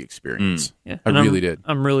enjoyed the experience. Yeah. I really did.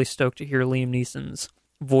 I'm really stoked to hear Liam Neeson's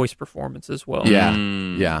voice performance as well.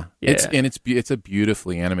 Yeah. It's a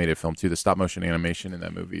beautifully animated film too. The stop motion animation in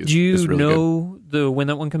that movie is really good. Do you know when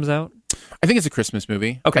that one comes out? I think it's a Christmas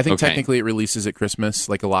movie. Okay. I think technically it releases at Christmas,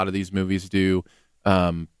 like a lot of these movies do.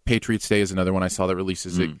 Patriots Day is another one I saw that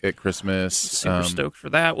releases at Christmas. Super stoked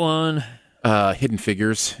for that one. Hidden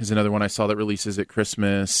Figures is another one I saw that releases at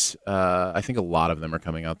Christmas. I think a lot of them are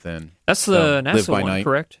coming out then. That's the NASA Live by one, Night.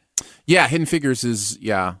 correct? Yeah, Hidden Figures is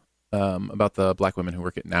about the black women who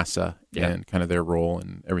work at NASA and kind of their role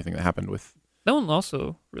and everything that happened with. That one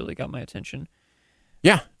also really got my attention.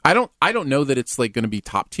 Yeah, I don't know that it's like going to be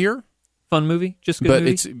top tier. Fun movie, just good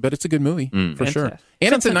movie. It's a good movie for sure,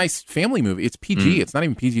 and it's a nice family movie. It's PG. It's not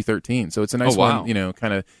even PG-13, so it's a nice one.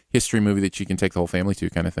 Kind of history movie that you can take the whole family to,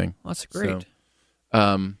 kind of thing. That's great.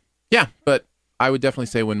 So, but I would definitely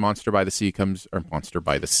say when Monster by the Sea comes, or Monster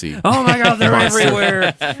by the Sea. Oh my God, they're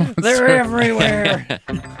everywhere! They're everywhere.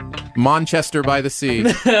 Manchester by the Sea.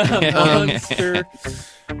 Monster.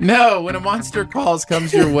 No, when A Monster Calls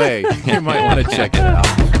comes your way, you might want to check it out.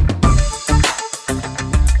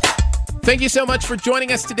 Thank you so much for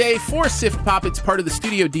joining us today for Sift Pop. It's part of the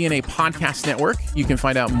Studio DNA podcast network. You can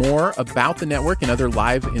find out more about the network and other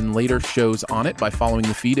live and later shows on it by following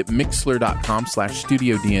the feed at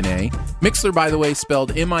Mixlr.com/Studio DNA. Mixlr, by the way,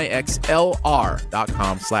 spelled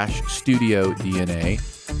MIXLR.com/Studio DNA.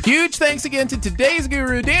 Huge thanks again to today's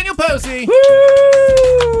guru, Daniel Posey. Woo!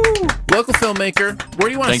 Local filmmaker. Where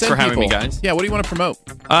do you want to send people? Thanks for having me, guys. Yeah, what do you want to promote?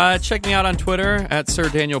 Check me out on Twitter at Sir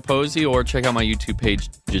Daniel Posey, or check out my YouTube page,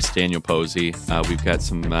 just Daniel Posey. We've got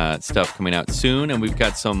some stuff coming out soon, and we've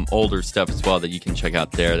got some older stuff as well that you can check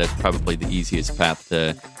out there. That's probably the easiest path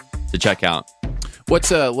to check out.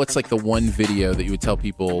 What's like the one video that you would tell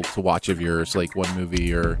people to watch of yours, like one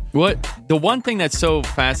movie or what? The one thing that's so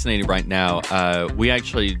fascinating right now, we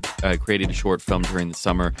actually created a short film during the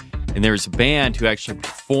summer, and there's a band who actually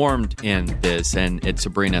performed in this, and it's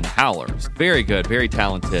Sabrina and the Howlers. Very good, very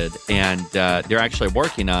talented, and they're actually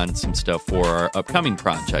working on some stuff for our upcoming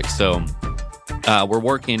project. So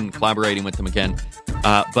we're collaborating with them again.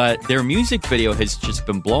 But their music video has just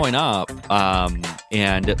been blowing up,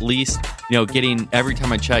 and at least getting every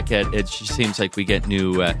time I check it, it just seems like we get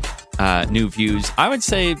new views. I would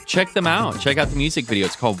say check them out. Check out the music video.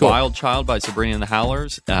 It's called Wild Child by Sabrina and the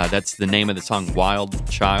Howlers. That's the name of the song, Wild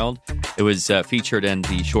Child. It was featured in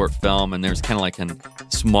the short film, and there's kind of like a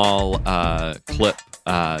small clip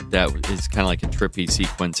that is kind of like a trippy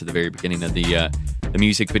sequence at the very beginning of the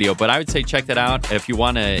music video. But I would say check that out if you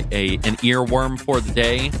want an earworm for the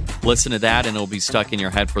day. listen to that, and it'll be stuck in your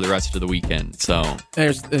head for the rest of the weekend. So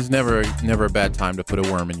there's never a bad time to put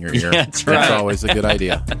a worm in your ear. Yeah, that's right. That's always a good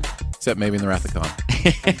idea. Except maybe in the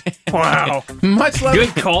Wrathacon. Wow. Much love. Good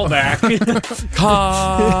callback.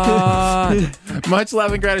 Much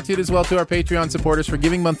love and gratitude as well to our Patreon supporters for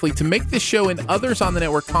giving monthly to make this show and others on the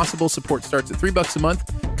network possible. Support starts at $3 a month.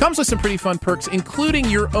 Comes with some pretty fun perks, including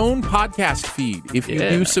your own podcast feed. If you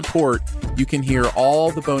do support, you can hear all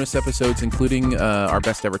the bonus episodes, including our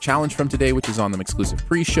best ever challenge from today, which is on the exclusive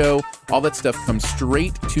pre-show. All that stuff comes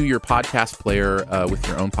straight to your podcast player with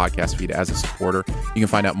your own podcast feed as a supporter. You can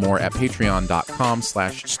find out more at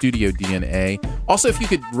patreon.com/StudioDNA. Also, if you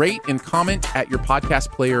could rate and comment at your podcast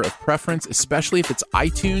player of preference, especially if it's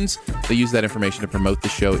iTunes, they use that information to promote the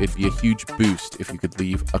show. It'd be a huge boost if you could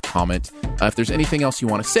leave a comment. If there's anything else you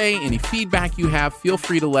want to say, any feedback you have, feel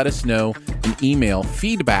free to let us know and email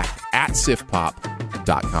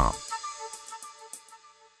feedback@sifpop.com.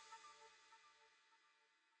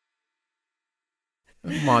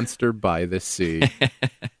 Monster by the Sea.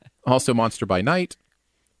 Also Monster by Night.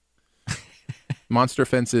 Monster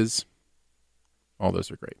Fences. All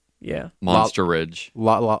those are great. Yeah. Monster Ridge.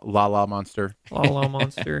 La Monster. La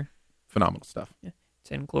Monster. Phenomenal stuff. Yeah.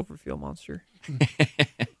 10 Cloverfield Monster.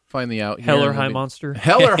 Finally out here. Heller High Monster.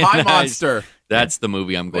 Heller High Monster. That's the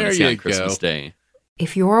movie I'm going to see on Christmas Day.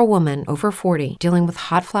 If you're a woman over 40 dealing with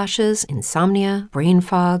hot flashes, insomnia, brain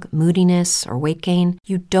fog, moodiness, or weight gain,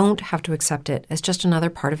 you don't have to accept it as just another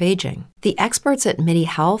part of aging. The experts at MIDI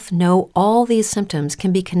Health know all these symptoms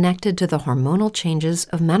can be connected to the hormonal changes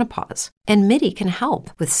of menopause. And MIDI can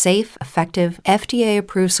help with safe, effective,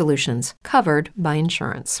 FDA-approved solutions covered by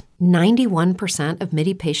insurance. 91% of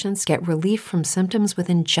MIDI patients get relief from symptoms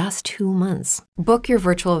within just 2 months. Book your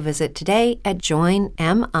virtual visit today at joinmidi.com.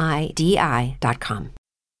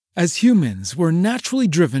 As humans, we're naturally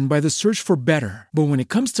driven by the search for better. But when it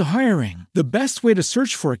comes to hiring, the best way to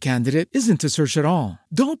search for a candidate isn't to search at all.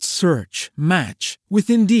 Don't search, match with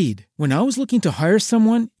Indeed. When I was looking to hire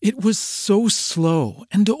someone, it was so slow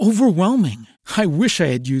and overwhelming. I wish I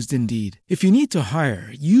had used Indeed. If you need to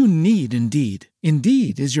hire, you need Indeed.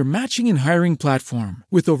 Indeed is your matching and hiring platform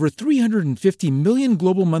with over 350 million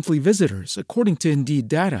global monthly visitors, according to Indeed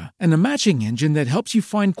data, and a matching engine that helps you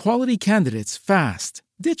find quality candidates fast.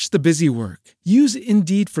 Ditch the busy work. Use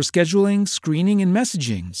Indeed for scheduling, screening, and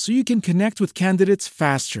messaging so you can connect with candidates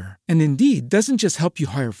faster. And Indeed doesn't just help you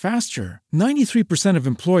hire faster. 93% of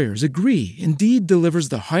employers agree Indeed delivers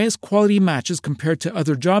the highest quality matches compared to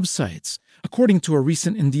other job sites, according to a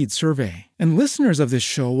recent Indeed survey. And listeners of this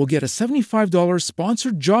show will get a $75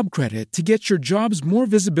 sponsored job credit to get your jobs more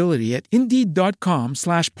visibility at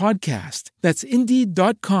Indeed.com/podcast. That's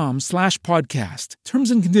Indeed.com/podcast.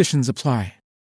 Terms and conditions apply.